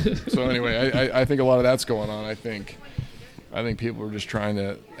right. So anyway, I think a lot of that's going on. I think people are just trying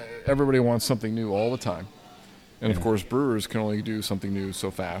to. Everybody wants something new all the time, and of course, brewers can only do something new so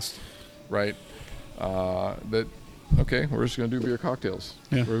fast, right? Okay, we're just going to do beer cocktails.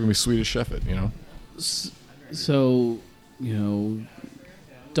 Yeah. We're going to be Swedish chef it, So,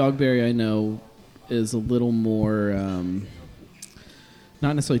 Dogberry, I know, is a little more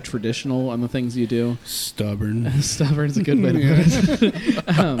not necessarily traditional on the things you do. Stubborn. Stubborn's a good way to put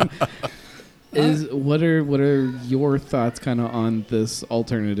it. What are your thoughts kind of on this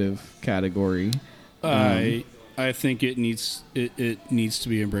alternative category? I think it needs to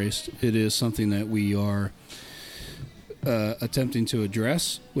be embraced. It is something that we are attempting to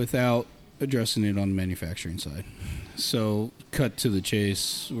address without addressing it on the manufacturing side. So, cut to the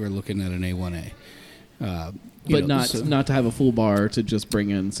chase, we're looking at an A1A. But not to have a full bar, to just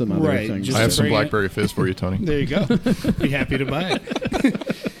bring in some other things. I have some Blackberry Fizz for you, Tony. There you go. Be happy to buy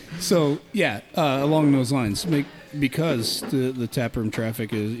it. So, along those lines, because the taproom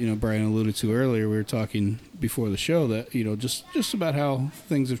traffic is, Brian alluded to earlier, we were talking before the show that, just about how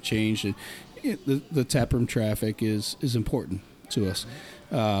things have changed. And the taproom traffic is important to us.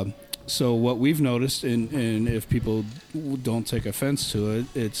 So what we've noticed, and if people don't take offense to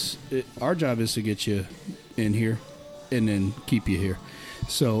it, our job is to get you in here and then keep you here.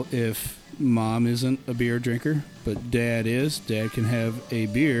 So if mom isn't a beer drinker, but dad can have a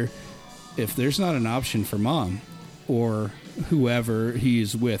beer. If there's not an option for mom or whoever he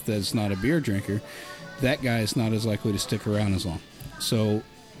is with that's not a beer drinker, that guy is not as likely to stick around as long. So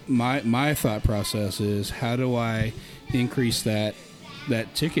my thought process is, how do I increase that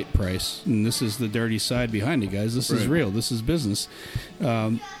that ticket price, and this is the dirty side behind it, guys. This is Right. real. This is business.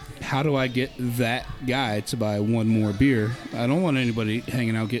 How do I get that guy to buy one more beer? I don't want anybody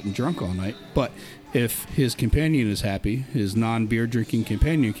hanging out getting drunk all night, but if his companion is happy, his non-beer drinking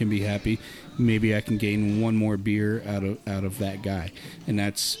companion can be happy, maybe I can gain one more beer out of that guy. And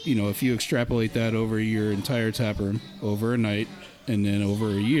that's, if you extrapolate that over your entire tap room, over a night, and then over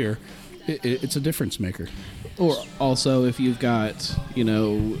a year, it's a difference maker. Or also, if you've got,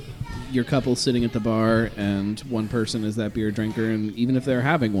 your couple sitting at the bar and one person is that beer drinker, and even if they're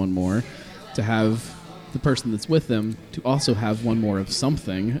having one more, to have the person that's with them to also have one more of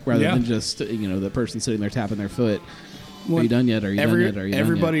something rather than just, the person sitting there tapping their foot. Are you done yet? Are you done yet? Are you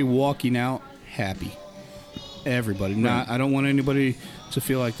everybody done yet? walking out happy. Everybody. Right. I don't want anybody to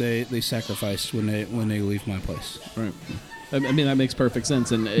feel like they sacrificed when they leave my place. Right. I mean, that makes perfect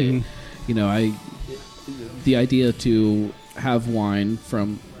sense. And, the idea to have wine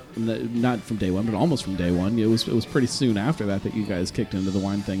from, not from day one, but almost from day one, it was pretty soon after that you guys kicked into the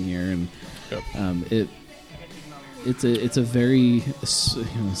wine thing here. And it's a very,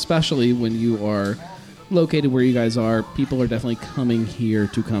 especially when you are located where you guys are, people are definitely coming here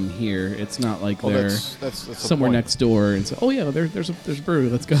to come here. It's not like they're that's somewhere next door and say, "Oh yeah, there's a brewery.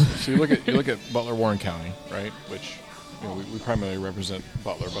 Let's go." So you look at Butler, Warren County, right? Which we primarily represent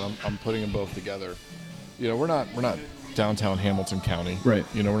Butler, but I'm putting them both together. We're not downtown Hamilton County, right?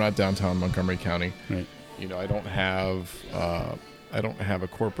 We're not downtown Montgomery County, right? I don't have a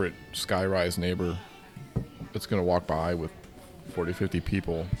corporate skyrise neighbor that's going to walk by with 40, 50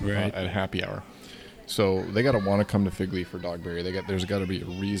 people right. At happy hour. So they got to want to come to Fig Leaf for Dogberry. There's got to be a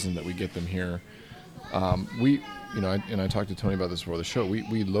reason that we get them here. I talked to Tony about this before the show.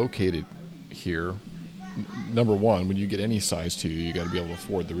 We located here. Number one, when you get any size to you got to be able to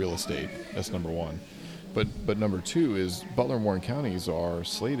afford the real estate. That's number one. But number two is Butler and Warren counties are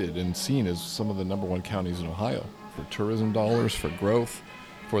slated and seen as some of the number one counties in Ohio for tourism dollars, for growth,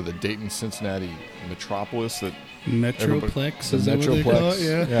 for the Dayton-Cincinnati metropolis that Metroplex, is that what they call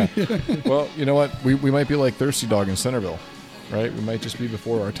it? Yeah. Well, you know what? We might be like Thirsty Dog in Centerville, right? We might just be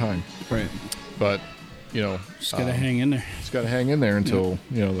before our time. Right. But, just got to hang in there. It's got to hang in there until,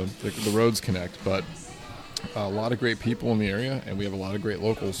 the roads connect. But a lot of great people in the area, and we have a lot of great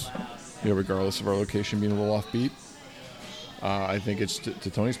locals, regardless of our location being a little offbeat. I think it's, to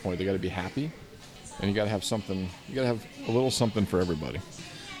Tony's point, they got to be happy, and you got to have something. You got to have a little something for everybody.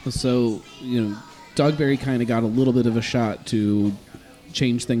 So, Dogberry kind of got a little bit of a shot to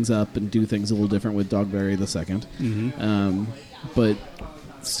change things up and do things a little different with Dogberry the second. Mm-hmm. But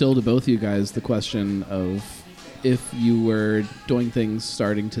still, to both of you guys, the question of if you were doing things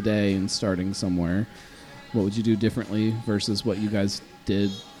starting today and starting somewhere, what would you do differently versus what you guys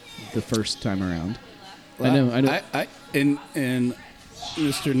did the first time around? Well, I know. And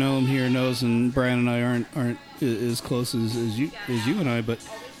Mr. Noam here knows, and Brian and I aren't as close as you and I, but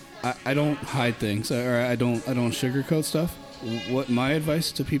I don't hide things, or I don't sugarcoat stuff. What my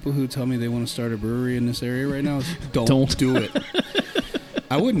advice to people who tell me they want to start a brewery in this area right now is don't do it.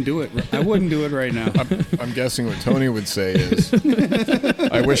 I wouldn't do it. I wouldn't do it right now. I'm guessing what Tony would say is,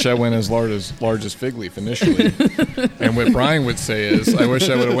 I wish I went as large as Fig Leaf initially. And what Brian would say is, I wish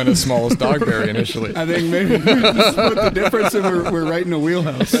I would have went as small as Dogberry initially. I think maybe that's what the difference, and we're right in the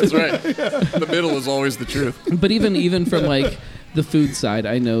wheelhouse. That's right. The middle is always the truth. But even from like the food side,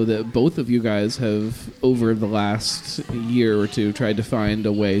 I know that both of you guys have, over the last year or two, tried to find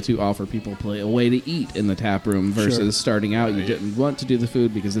a way to offer people a way to eat in the tap room versus starting out. You didn't want to do the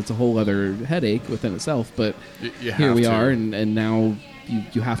food because it's a whole other headache within itself. But here we are, and now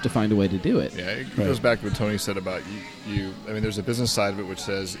you have to find a way to do it. Yeah, it goes back to what Tony said about you. I mean, there's a business side of it which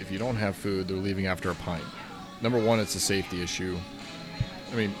says if you don't have food, they're leaving after a pint. Number one, it's a safety issue.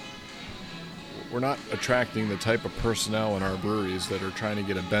 I mean, we're not attracting the type of personnel in our breweries that are trying to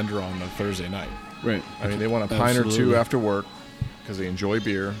get a bender on a Thursday night. Right. I mean, they want a pint or two after work because they enjoy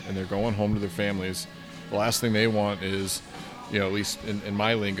beer and they're going home to their families. The last thing they want is, at least in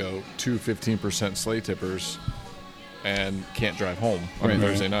my lingo, 2 15% sleigh tippers and can't drive home on a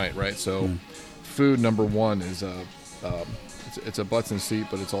Thursday night, right? So food, number one, is it's a butts and seat,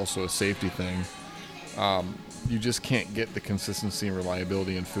 but it's also a safety thing. You just can't get the consistency and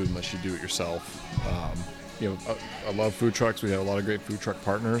reliability in food unless you do it yourself. I love food trucks. We have a lot of great food truck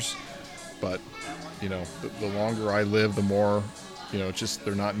partners, but the longer I live, the more, it's just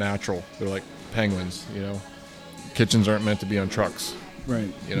they're not natural. They're like penguins. Kitchens aren't meant to be on trucks.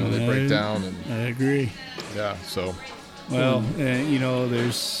 Right. They break down. And I agree. Yeah. So. Well,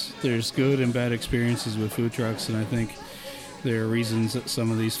 there's good and bad experiences with food trucks, and I think there are reasons that some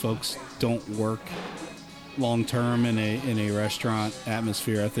of these folks don't work long term in a restaurant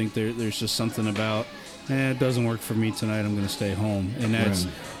atmosphere. I think there's just something about it doesn't work for me tonight. I'm going to stay home, and that's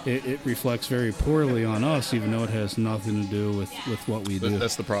it reflects very poorly on us, even though it has nothing to do with what we do.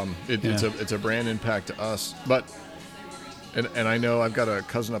 That's the problem. It's a brand impact to us, but and I know I've got a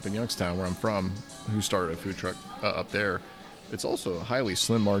cousin up in Youngstown where I'm from who started a food truck up there. It's also a highly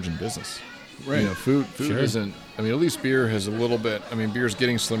slim margin business. Right. Food Sure. isn't. I mean, at least beer has a little bit. I mean, beer's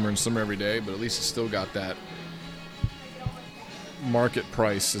getting slimmer and slimmer every day, but at least it's still got that market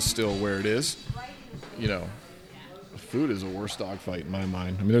price is still where it is. Food is a worse dogfight in my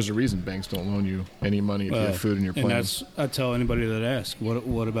mind. I mean, there's a reason banks don't loan you any money if you have food in your plans. And I tell anybody that asks,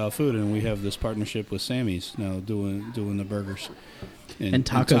 what about food? And we have this partnership with Sammy's now doing the burgers. And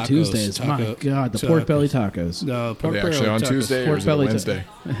Taco Tuesdays. My God, the pork belly tacos. No, pork Are they actually on tacos. Tuesday or Pork is it belly Wednesday?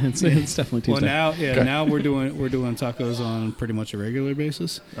 It's definitely Tuesday. Well, now we're doing tacos on pretty much a regular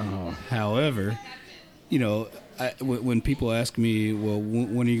basis. Oh. However, when people ask me, well,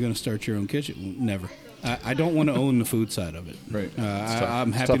 when are you going to start your own kitchen? Never. I don't want to own the food side of it. Right.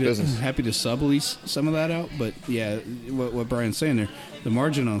 I'm happy to sublease some of that out. But yeah, what Brian's saying there, the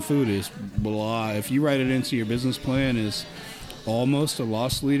margin on food is blah. If you write it into your business plan, is almost a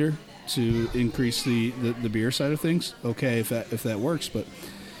loss leader to increase the beer side of things. Okay, if that works, but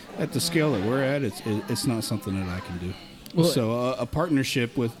at the scale that we're at, it's not something that I can do. Well, so a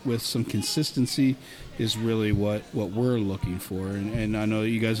partnership with some consistency is really what we're looking for, and I know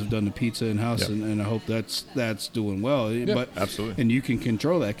you guys have done the pizza in house, and I hope that's doing well. Yeah, but absolutely, and you can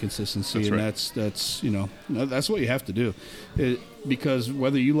control that consistency, that's and right. that's what you have to do, because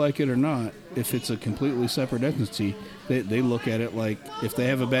whether you like it or not, if it's a completely separate entity, they look at it like if they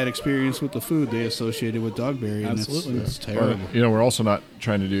have a bad experience with the food, they associate it with Dogberry, and absolutely, it's terrible. We're also not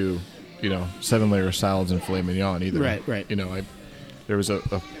trying to do 7-layer salads and filet mignon either. Right. There was a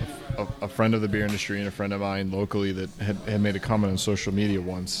friend of the beer industry and a friend of mine locally that had made a comment on social media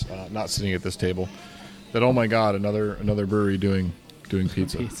once, not sitting at this table, that, oh my God, another brewery doing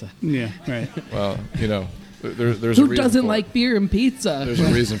pizza. Yeah, right. Well, there's who a reason doesn't for like it. beer and pizza? There's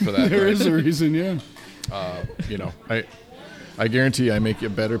a reason for that. There right? is a reason, yeah. I guarantee I make a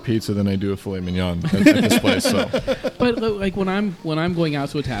better pizza than I do a filet mignon at this place. So, but like when I'm going out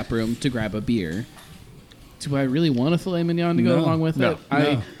to a tap room to grab a beer, do I really want a filet mignon to go along with it?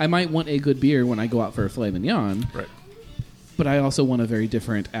 No. I might want a good beer when I go out for a filet mignon. right. But I also want a very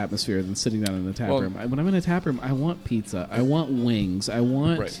different atmosphere than sitting down in the tap room. When I'm in a tap room, I want pizza. I want wings. I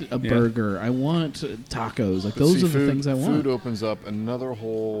want a burger. I want tacos. Like, those are the things I want. Food opens up another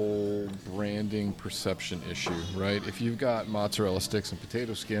whole branding perception issue, right? If you've got mozzarella sticks and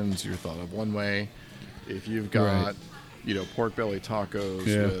potato skins, you're thought of one way. If you've got, pork belly tacos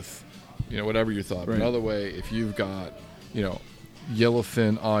with, whatever you thought, another way. If you've got,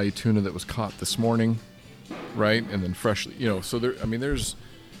 yellowfin eye tuna that was caught this morning, right, and then freshly, so there. I mean, there's.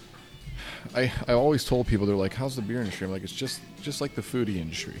 I always told people, they're like, "How's the beer industry?" I'm like, "It's just like the foodie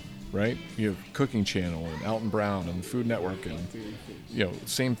industry, right? You have Cooking Channel and Alton Brown and the Food Network, and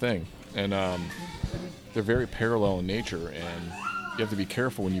same thing, and they're very parallel in nature, and you have to be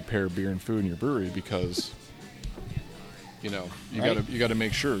careful when you pair beer and food in your brewery because you got to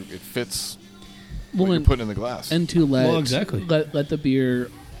make sure it fits what you're putting in the glass, and to let the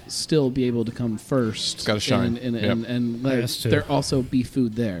beer still be able to come first. It's got to shine, and let there also be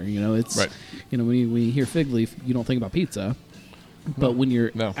food there. It's right. When you hear Fig Leaf, you don't think about pizza, but when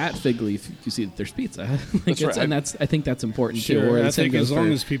you're at Fig Leaf, you see that there's pizza. That's right. And I think that's important too. Where I think as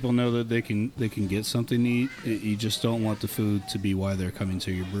long as people know that they can get something to eat, you just don't want the food to be why they're coming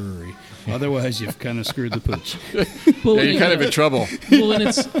to your brewery. Otherwise, you've kind of screwed the pooch. Well, you're kind of in trouble. Well, and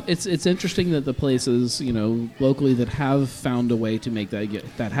it's interesting that the places locally that have found a way to make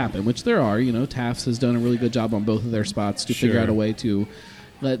that happen, which there are. Taft's has done a really good job on both of their spots to figure out a way to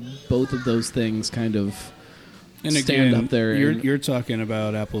let both of those things kind of. And stand up there. You're talking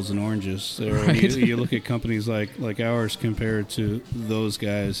about apples and oranges. So right. you look at companies like ours compared to those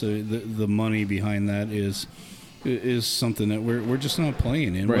guys. The money behind that is something that we're just not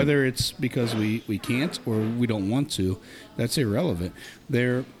playing in. Right. Whether it's because we can't or we don't want to, that's irrelevant.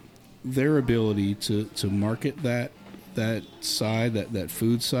 Their ability to market that side, that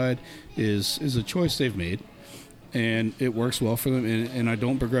food side, is a choice they've made, and it works well for them. And I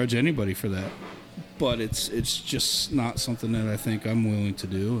don't begrudge anybody for that. But it's just not something that I think I'm willing to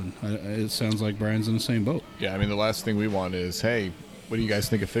do, and it sounds like Brian's in the same boat. Yeah, I mean, the last thing we want is, hey, what do you guys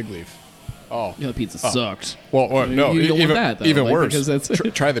think of Fig Leaf? Oh, the pizza sucked. Well, no, you don't want that, though, even worse.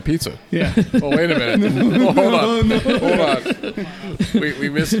 Try the pizza. Yeah. Oh, wait a minute. Hold on. We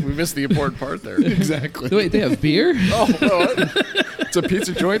missed the important part there. Exactly. Wait, they have beer? Oh, no, it's a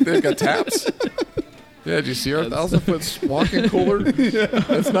pizza joint. They've got taps. Yeah, did you see our 1,000-foot walk-in cooler?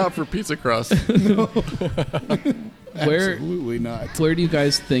 That's not for pizza crust. Absolutely not. Where do you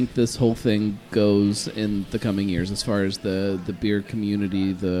guys think this whole thing goes in the coming years, as far as the beer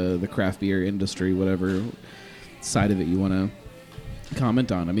community, the craft beer industry, whatever side of it you want to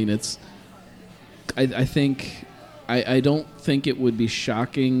comment on? I mean, it's. I think I don't think it would be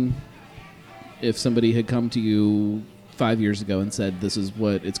shocking if somebody had come to you 5 years ago and said this is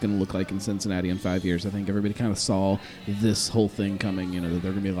what it's going to look like in Cincinnati in 5 years. I think everybody kind of saw this whole thing coming. You know, that there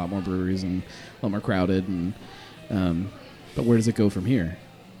are going to be a lot more breweries and a lot more crowded. And but where does it go from here?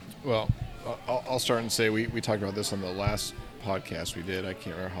 Well, I'll start and say we talked about this on the last podcast we did. I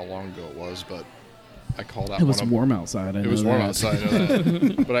can't remember how long ago it was, but I called out. It was warm outside. It was warm outside. I know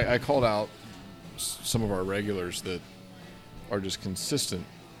that. But I called out some of our regulars that are just consistent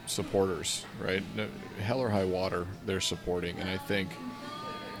supporters, right? Hell or high water, they're supporting, and I think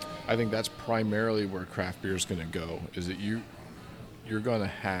that's primarily where craft beer is going to go. Is that you're going to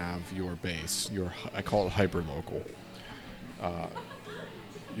have your base, I call it hyper local.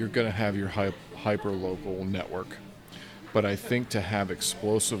 You're going to have your hyper local network, but I think to have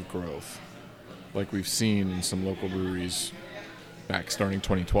explosive growth, like we've seen in some local breweries back starting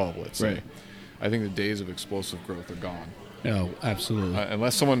 2012, let's say, right. I think the days of explosive growth are gone. Oh, absolutely.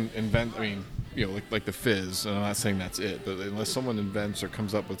 Unless someone like the Fizz, and I'm not saying that's it, but unless someone invents or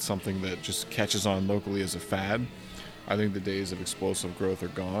comes up with something that just catches on locally as a fad, I think the days of explosive growth are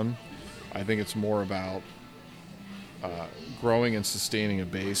gone. I think it's more about growing and sustaining a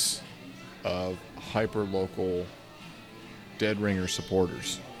base of hyper-local dead ringer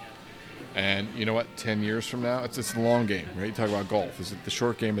supporters. And you know what? 10 years from now, it's the long game, right? You talk about golf. Is it the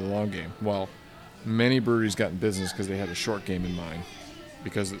short game or the long game? Well, many breweries got in business because they had a short game in mind,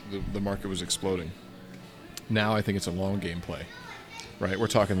 because the market was exploding. Now I think it's a long game play, right? We're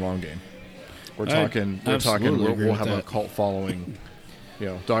talking long game. We'll have a cult following. You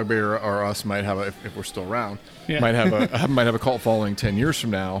know, Dogbeer or us might have if we're still around, might have a cult following 10 years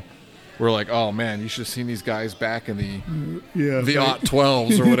from now. We're like, oh man, you should have seen these guys back in the aught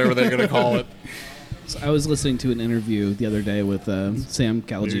 12s or whatever they're going to call it. So I was listening to an interview the other day with Sam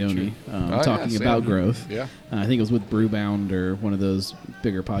Calagione talking about growth. Yeah, I think it was with Brewbound or one of those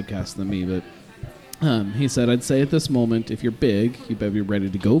bigger podcasts than me, but he said, I'd say at this moment, if you're big, you better be ready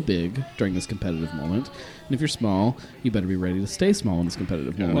to go big during this competitive moment. And if you're small, you better be ready to stay small in this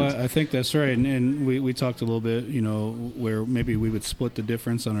competitive moment. Well, I think that's right. And we talked a little bit, you know, where maybe we would split the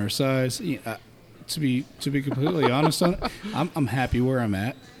difference on our size. To be completely honest on it, I'm happy where I'm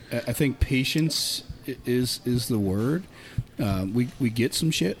at. I think patience is the word. We get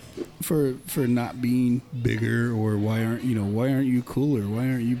some shit for not being bigger, or why aren't you cooler? Why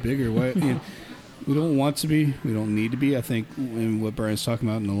aren't you bigger? Why? We don't want to be. We don't need to be. I think in what Brian's talking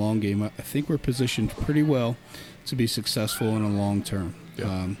about in the long game, I think we're positioned pretty well to be successful in a long term.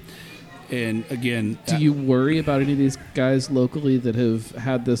 Yeah. And again, do you worry about any of these guys locally that have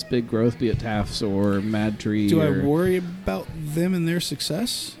had this big growth, be it Taft's or Mad Tree? Do I worry about them and their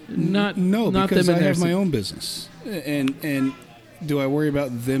success? Not because them I have my own business. And do I worry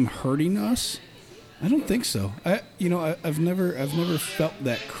about them hurting us? I don't think so. I've never felt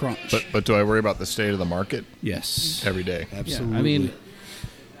that crunch. But do I worry about the state of the market? Yes, every day. Absolutely. Yeah, I mean,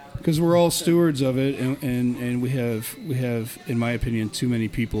 because we're all stewards of it, and we have, in my opinion, too many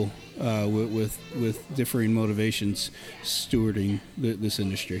people with differing motivations stewarding this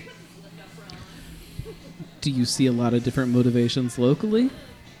industry. Do you see a lot of different motivations locally?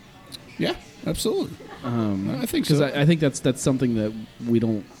 Yeah, absolutely. I think so. Because I think that's something that we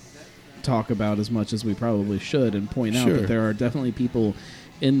don't talk about as much as we probably should, and point out that there are definitely people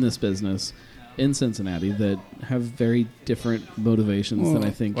in this business in Cincinnati that have very different motivations than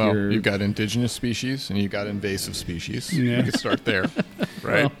I think you've got indigenous species and you've got invasive species. Yeah. You can start there,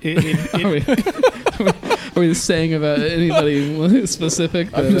 right? Are we saying about anybody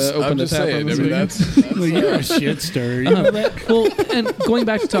specific that opened a tap room this week? Well, you're a shit stirrer. You know that? Well, and going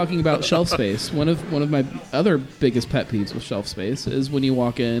back to talking about shelf space, one of my other biggest pet peeves with shelf space is when you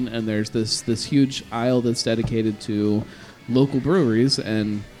walk in and there's this huge aisle that's dedicated to local breweries,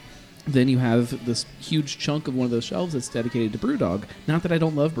 and then you have this huge chunk of one of those shelves that's dedicated to BrewDog. Not that I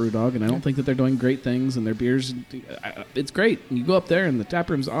don't love BrewDog, and I don't think that they're doing great things, and their beers, it's great. You go up there, and the tap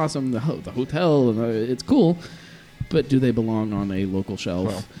room's awesome, the hotel, and it's cool. But do they belong on a local shelf?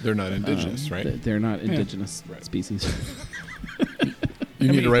 Well, they're not indigenous, right? They're not indigenous species.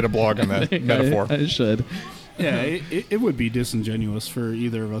 You need to write a blog on that metaphor. I should. Yeah, it would be disingenuous for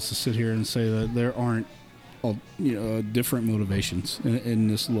either of us to sit here and say that there aren't different motivations in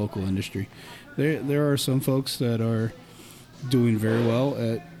this local industry. There are some folks that are doing very well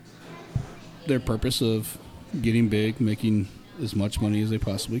at their purpose of getting big, making as much money as they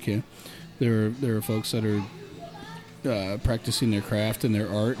possibly can. There are folks that are practicing their craft and their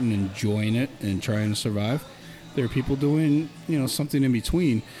art and enjoying it and trying to survive. There are people doing something in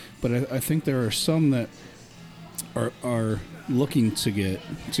between, but I think there are some that are looking to get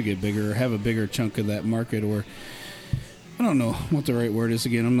bigger or have a bigger chunk of that market, or I don't know what the right word is.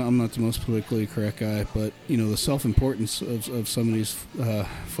 Again, I'm not the most politically correct guy, but the self-importance of some of these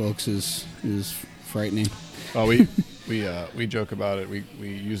folks is frightening. Oh, we joke about it. We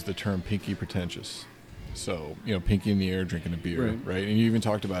use the term pinky pretentious. So, pinky in the air, drinking a beer, right? And you even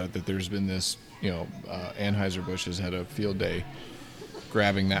talked about it, that there's been this, Anheuser-Busch has had a field day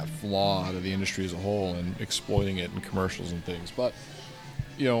grabbing that flaw out of the industry as a whole and exploiting it in commercials and things. But,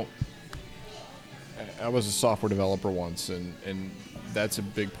 I was a software developer once, and that's a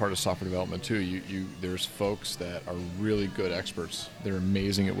big part of software development too. There's folks that are really good experts. They're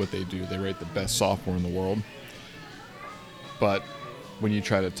amazing at what they do. They write the best software in the world. But when you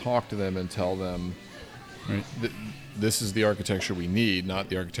try to talk to them and tell them, right, this is the architecture we need, not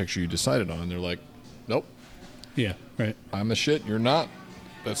the architecture you decided on, they're like, nope. Yeah, right. I'm the shit, you're not.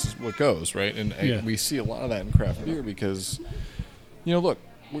 That's just what goes, right? And we see a lot of that in craft beer because, look,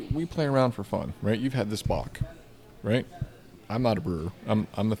 we play around for fun, right? You've had this Bock, right? I'm not a brewer.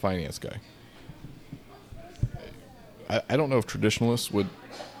 I'm the finance guy. I don't know if traditionalists would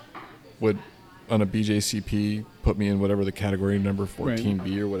on a BJCP put me in whatever the category number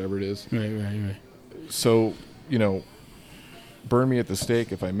 14B or whatever it is. Right. So, burn me at the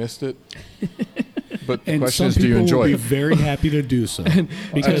stake if I missed it. But the and question some is, do you people enjoy will be it? very happy to do so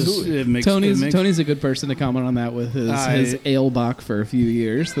because it makes Tony's a good person to comment on that with his ale Bock for a few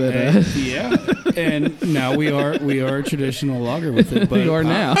years. Yeah, and now we are a traditional lager with it. But you are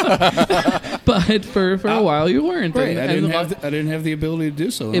now, but for a while you weren't. Right, I didn't have the ability to do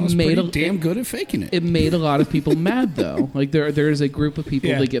so. I was pretty damn good at faking it. It made a lot of people mad, though. Like there is a group of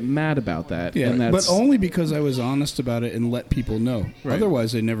people that get mad about that. Yeah, and that's, but only because I was honest about it and let people know. Right.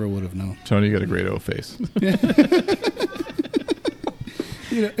 Otherwise, they never would have known. Tony, you got a great O face.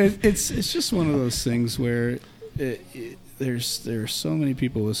 It's just one of those things where there are so many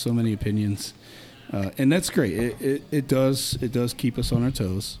people with so many opinions, and that's great. It does keep us on our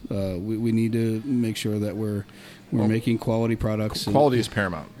toes. We need to make sure that we're making quality products. Quality is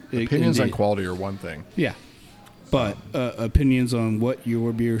paramount. Opinions on quality are one thing. Yeah. But opinions on what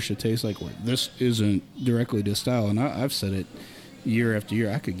your beer should taste like, this isn't directly to style, and I've said it year after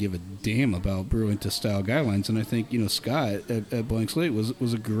year. I could give a damn about brewing to style guidelines, and I think Scott at Blank Slate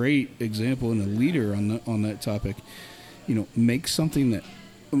was a great example and a leader on that topic. Make something that,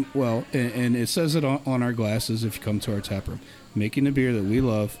 and it says it on our glasses if you come to our tap room. Making a beer that we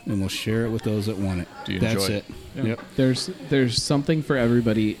love, and we'll share it with those that want it. That's enjoy it. Yeah. Yep. There's something for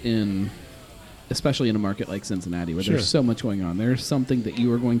everybody especially in a market like Cincinnati where there's so much going on. There's something that you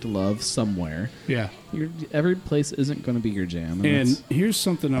are going to love somewhere. Yeah. Every place isn't going to be your jam. And here's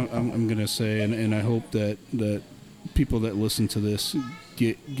something I'm going to say, and I hope that people that listen to this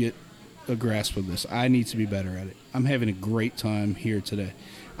get a grasp of this. I need to be better at it. I'm having a great time here today.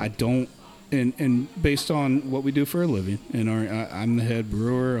 I don't, and based on what we do for a living, and I'm the head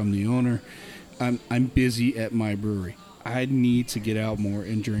brewer, I'm the owner, I'm busy at my brewery. I need to get out more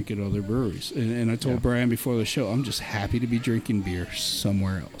and drink at other breweries. And I told Brian before the show, I'm just happy to be drinking beer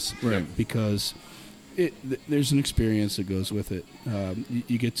somewhere else. Right. Because there's an experience that goes with it.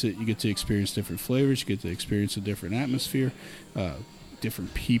 You get to experience different flavors. You get to experience a different atmosphere,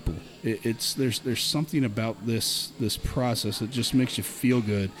 different people. There's something about this process that just makes you feel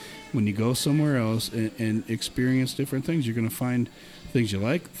good when you go somewhere else and experience different things. You're going to find things you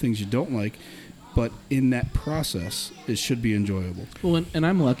like, things you don't like. But in that process, it should be enjoyable. Well, and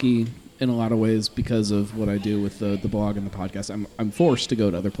I'm lucky in a lot of ways because of what I do with the blog and the podcast. I'm forced to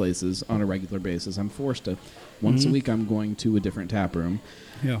go to other places on a regular basis. I'm forced to once a week. I'm going to a different tap room.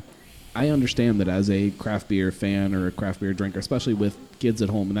 Yeah, I understand that as a craft beer fan or a craft beer drinker, especially with kids at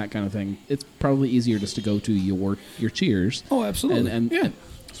home and that kind of thing, it's probably easier just to go to your Cheers. Oh, absolutely. And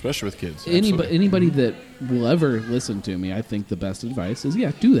especially with kids. Anybody that will ever listen to me, I think the best advice is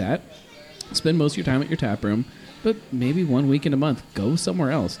do that. Spend most of your time at your tap room, but maybe 1 week in a month, go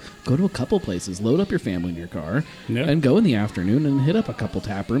somewhere else. Go to a couple places, load up your family in your car, and go in the afternoon and hit up a couple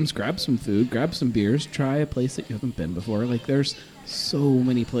tap rooms, grab some food, grab some beers, try a place that you haven't been before. Like, there's so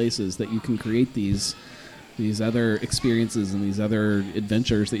many places that you can create these other experiences and these other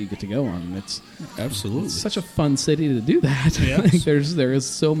adventures that you get to go on. It's absolutely such a fun city to do that. Yes. There is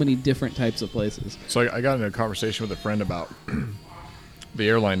so many different types of places. So I got in a conversation with a friend about the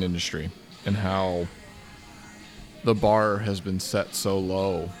airline industry and how the bar has been set so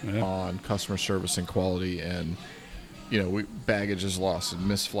low on customer service and quality, and baggage is lost and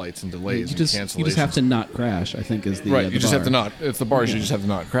missed flights and delays and cancellations. You just have to not crash, I think, is the right. the You just bar. have to not. It's the bars. You just have to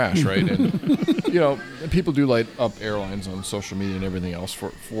not crash, right? And people do light up airlines on social media and everything else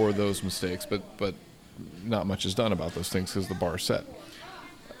for those mistakes, but not much is done about those things because the bar is set.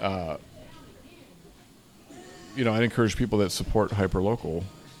 I'd encourage people that support hyperlocal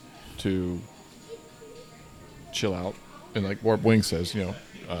to chill out, and like Warp Wing says,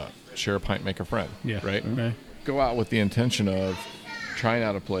 share a pint, make a friend. Yeah. Right. Right. Go out with the intention of trying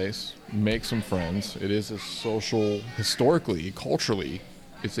out a place, make some friends. It is a social, historically, culturally,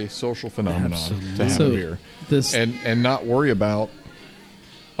 it's a social phenomenon to have a beer, and not worry about.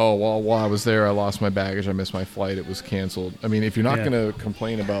 Oh, well, while I was there, I lost my baggage. I missed my flight. It was canceled. I mean, if you're not going to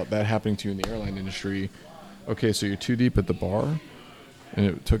complain about that happening to you in the airline industry, okay, so you're too deep at the bar, and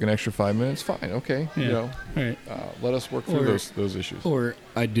it took an extra 5 minutes, fine, okay. Right. Let us work through those issues. Or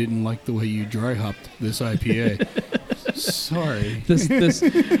I didn't like the way you dry hopped this IPA. Sorry.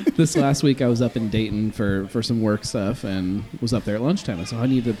 This last week I was up in Dayton for some work stuff and was up there at lunchtime. So I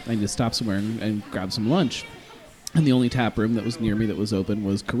need to stop somewhere and grab some lunch. And the only tap room that was near me that was open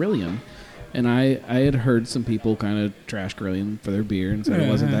was Carillion. And I had heard some people kind of trash Carillion for their beer and said it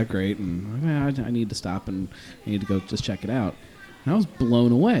wasn't that great. And I need to stop and I need to go just check it out. And I was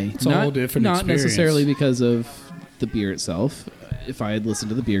blown away. It's a whole different Not experience. necessarily because of the beer itself. If I had listened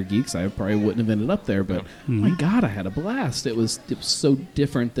to the Beer Geeks, I probably wouldn't have ended up there. But my God, I had a blast. It was so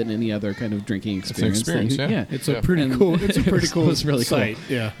different than any other kind of drinking experience. It's a pretty cool. It's a pretty cool. It's really site.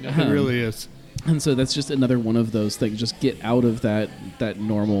 cool. Yeah, it really is. And so that's just another one of those things. Just get out of that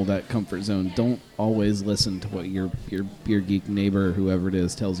normal, that comfort zone. Don't always listen to what your beer geek neighbor, whoever it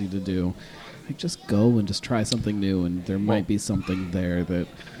is, tells you to do. Like, just go and just try something new, and there might be something there that.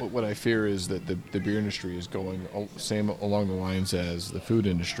 What I fear is that the beer industry is going same along the lines as the food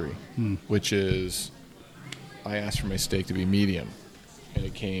industry, which is, I asked for my steak to be medium, and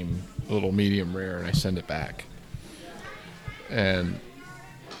it came a little medium rare, and I send it back. And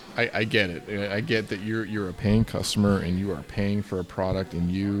I get it. I get that you're a paying customer and you are paying for a product and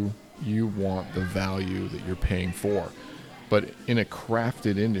you want the value that you're paying for. But in a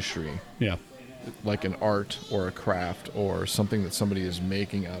crafted industry, like an art or a craft or something that somebody is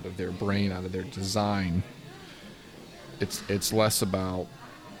making out of their brain, out of their design, it's less about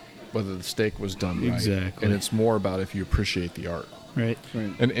whether the steak was done right. Exactly. And it's more about if you appreciate the art. Right.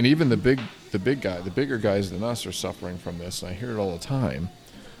 And even the bigger guys than us are suffering from this, and I hear it all the time.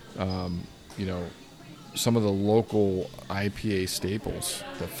 Some of the local IPA staples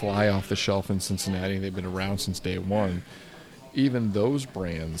that fly off the shelf in Cincinnati, they've been around since day one. Even those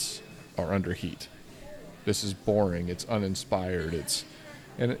brands are under heat. This is boring. It's uninspired.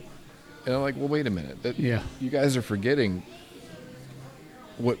 And I'm like, well, wait a minute. You guys are forgetting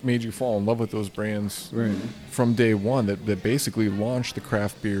what made you fall in love with those brands from day one that basically launched the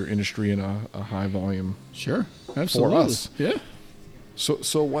craft beer industry in a high volume. Sure, absolutely. For us. Yeah.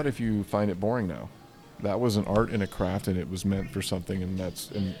 So what if you find it boring now? That was an art and a craft, and it was meant for something, and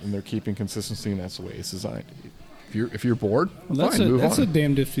they're keeping consistency, and that's the way it's designed. If you're bored, fine, move on. That's a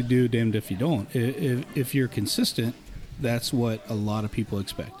damned if you do, damned if you don't. If you're consistent, that's what a lot of people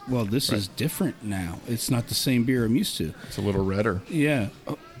expect. Well, this is different now. It's not the same beer I'm used to. It's a little redder. Yeah.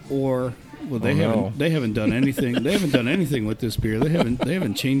 Or they haven't done anything. They haven't done anything with this beer. They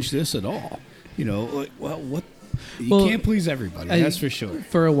haven't changed this at all. What? You can't please everybody. That's for sure.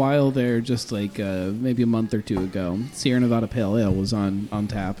 For a while there, just like maybe a month or two ago, Sierra Nevada Pale Ale was on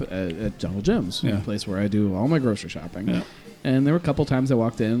tap at Jungle Jim's, a place where I do all my grocery shopping. Yeah. And there were a couple times I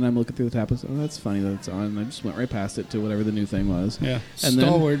walked in and I'm looking through the tap and said, oh, that's funny that it's on. And I just went right past it to whatever the new thing was. Yeah, and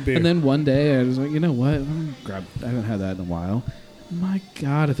stalwart beer. And then one day I was like, you know what? I haven't had that in a while. My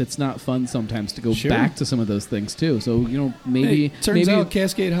God, if it's not fun sometimes to go back to some of those things too. So, maybe... Turns out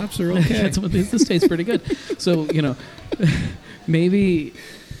Cascade hops are okay. This tastes pretty good. So, maybe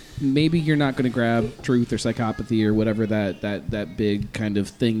you're not going to grab Truth or Psychopathy or whatever that big kind of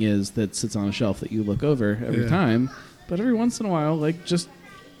thing is that sits on a shelf that you look over every time. But every once in a while, like just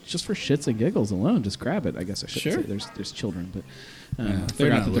for shits and giggles alone, just grab it. I guess I shouldn't say there's children, but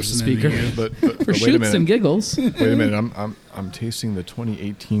forgot that there's a speaker. But for shits and giggles. Wait a minute, I'm tasting the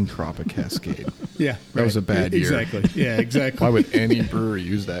 2018 crop of Cascade. That was a bad year. Exactly. Yeah, exactly. Why would any brewery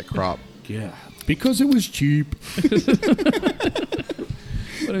use that crop? Yeah, because it was cheap.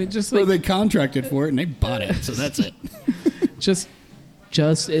 But I mean, just they contracted for it and they bought it, so that's it.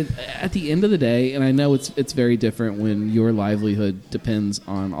 At the end of the day, and I know it's very different when your livelihood depends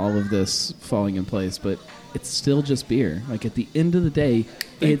on all of this falling in place, but it's still just beer. Like at the end of the day,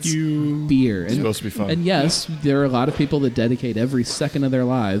 Thank it's you. beer. It's supposed to be fun. And yes, there are a lot of people that dedicate every second of their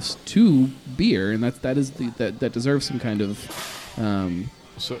lives to beer, and that deserves some kind of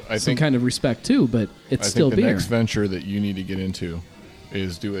So I some think kind of respect too. But it's still the beer. next venture that you need to get into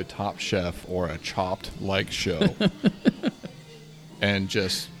is do a Top Chef or a Chopped like show, and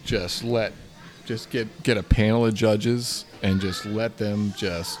just get a panel of judges and just let them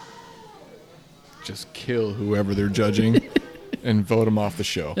just kill whoever they're judging and vote them off the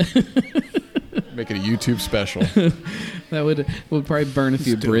show. Make it a YouTube special. That would probably burn a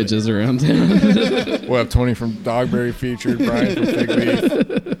few bridges around town. We'll have Tony from Dogberry featured, Brian from Fig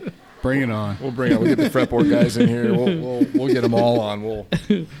Leaf. Bring it on. We'll get the fretboard guys in here. We'll get them all on.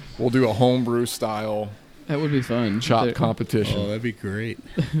 We'll do a homebrew style That would be fun. chop competition. Oh, that'd be great.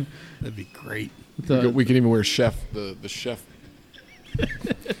 That'd be great. We can even wear the chef.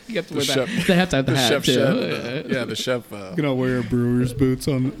 You have to wear The that. chef- They have to have the The hat chef, too. the chef. You can all wear brewer's boots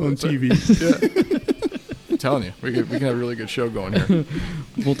on TV. Yeah. I'm telling you, we can have a really good show going here.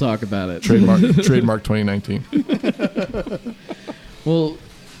 We'll talk about it. Trademark 2019. Well,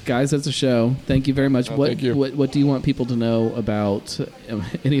 guys, that's a show. Thank you very much. Oh, what thank you. what do you want people to know about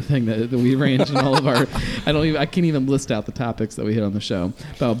anything that we arrange in all of our? I can't even list out the topics that we hit on the show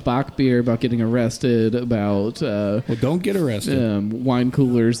about Bach beer, about getting arrested, about Well, don't get arrested. wine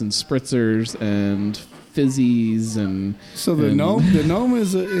coolers and spritzers and fizzies and So the gnome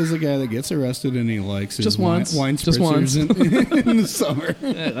is a guy that gets arrested and he likes his Just once. wine Just spritzers once. in the summer.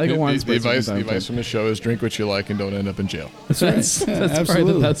 like a wine The spritzer. advice from the show is drink what you like and don't end up in jail. That's Yeah, probably the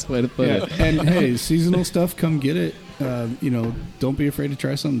absolutely. best way to put Yeah. it. And hey, seasonal stuff, come get it. Don't be afraid to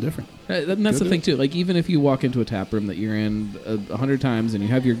try something different. And that's the thing too. Like even if you walk into a tap room that you're in 100 times and you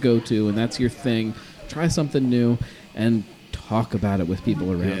have your go-to and that's your thing, try something new and talk about it with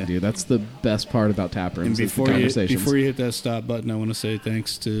people around you. That's the best part about tap rooms. And is the before conversations. you hit that stop button, I want to say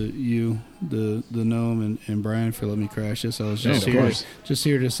thanks to you, the gnome, and Brian for letting me crash this. I was Yeah, just of here, course.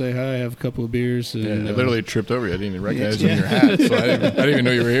 to say hi. I have a couple of beers. And, I literally tripped over you. I didn't even recognize you in your hat, so I didn't even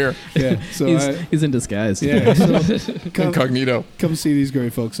know you were here. yeah. So he's in disguise. yeah. So Incognito. come see these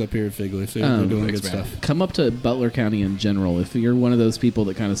great folks up here at Fig Leaf. They're doing thanks, good man. stuff. Come up to Butler County in general. If you're one of those people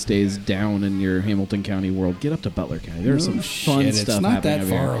that kind of stays down in your Hamilton County world, get up to Butler County. There's some fun Shit, stuff it's not happening that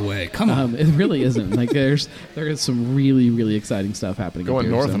over far here. away. Come on. It really isn't. Like there is some really, really exciting stuff happening. Going up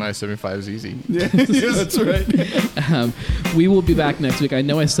here, north so. on I-75 is easy. yeah, that's right. We will be back next week. I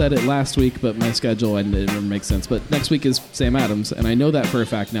know I said it last week, but my schedule and it didn't make sense. But next week is Sam Adams, and I know that for a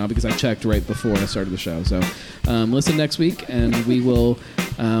fact now because I checked right before I started the show. So listen next week, and we will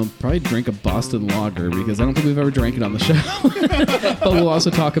probably drink a Boston Lager because I don't think we've ever drank it on the show. But we'll also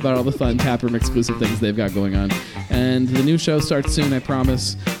talk about all the fun taproom exclusive things they've got going on. And the new show starts soon, I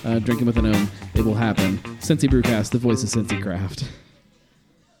promise. Drinking with a Gnome, it will happen. Cincy Brewcast, the voice of Cincy Craft.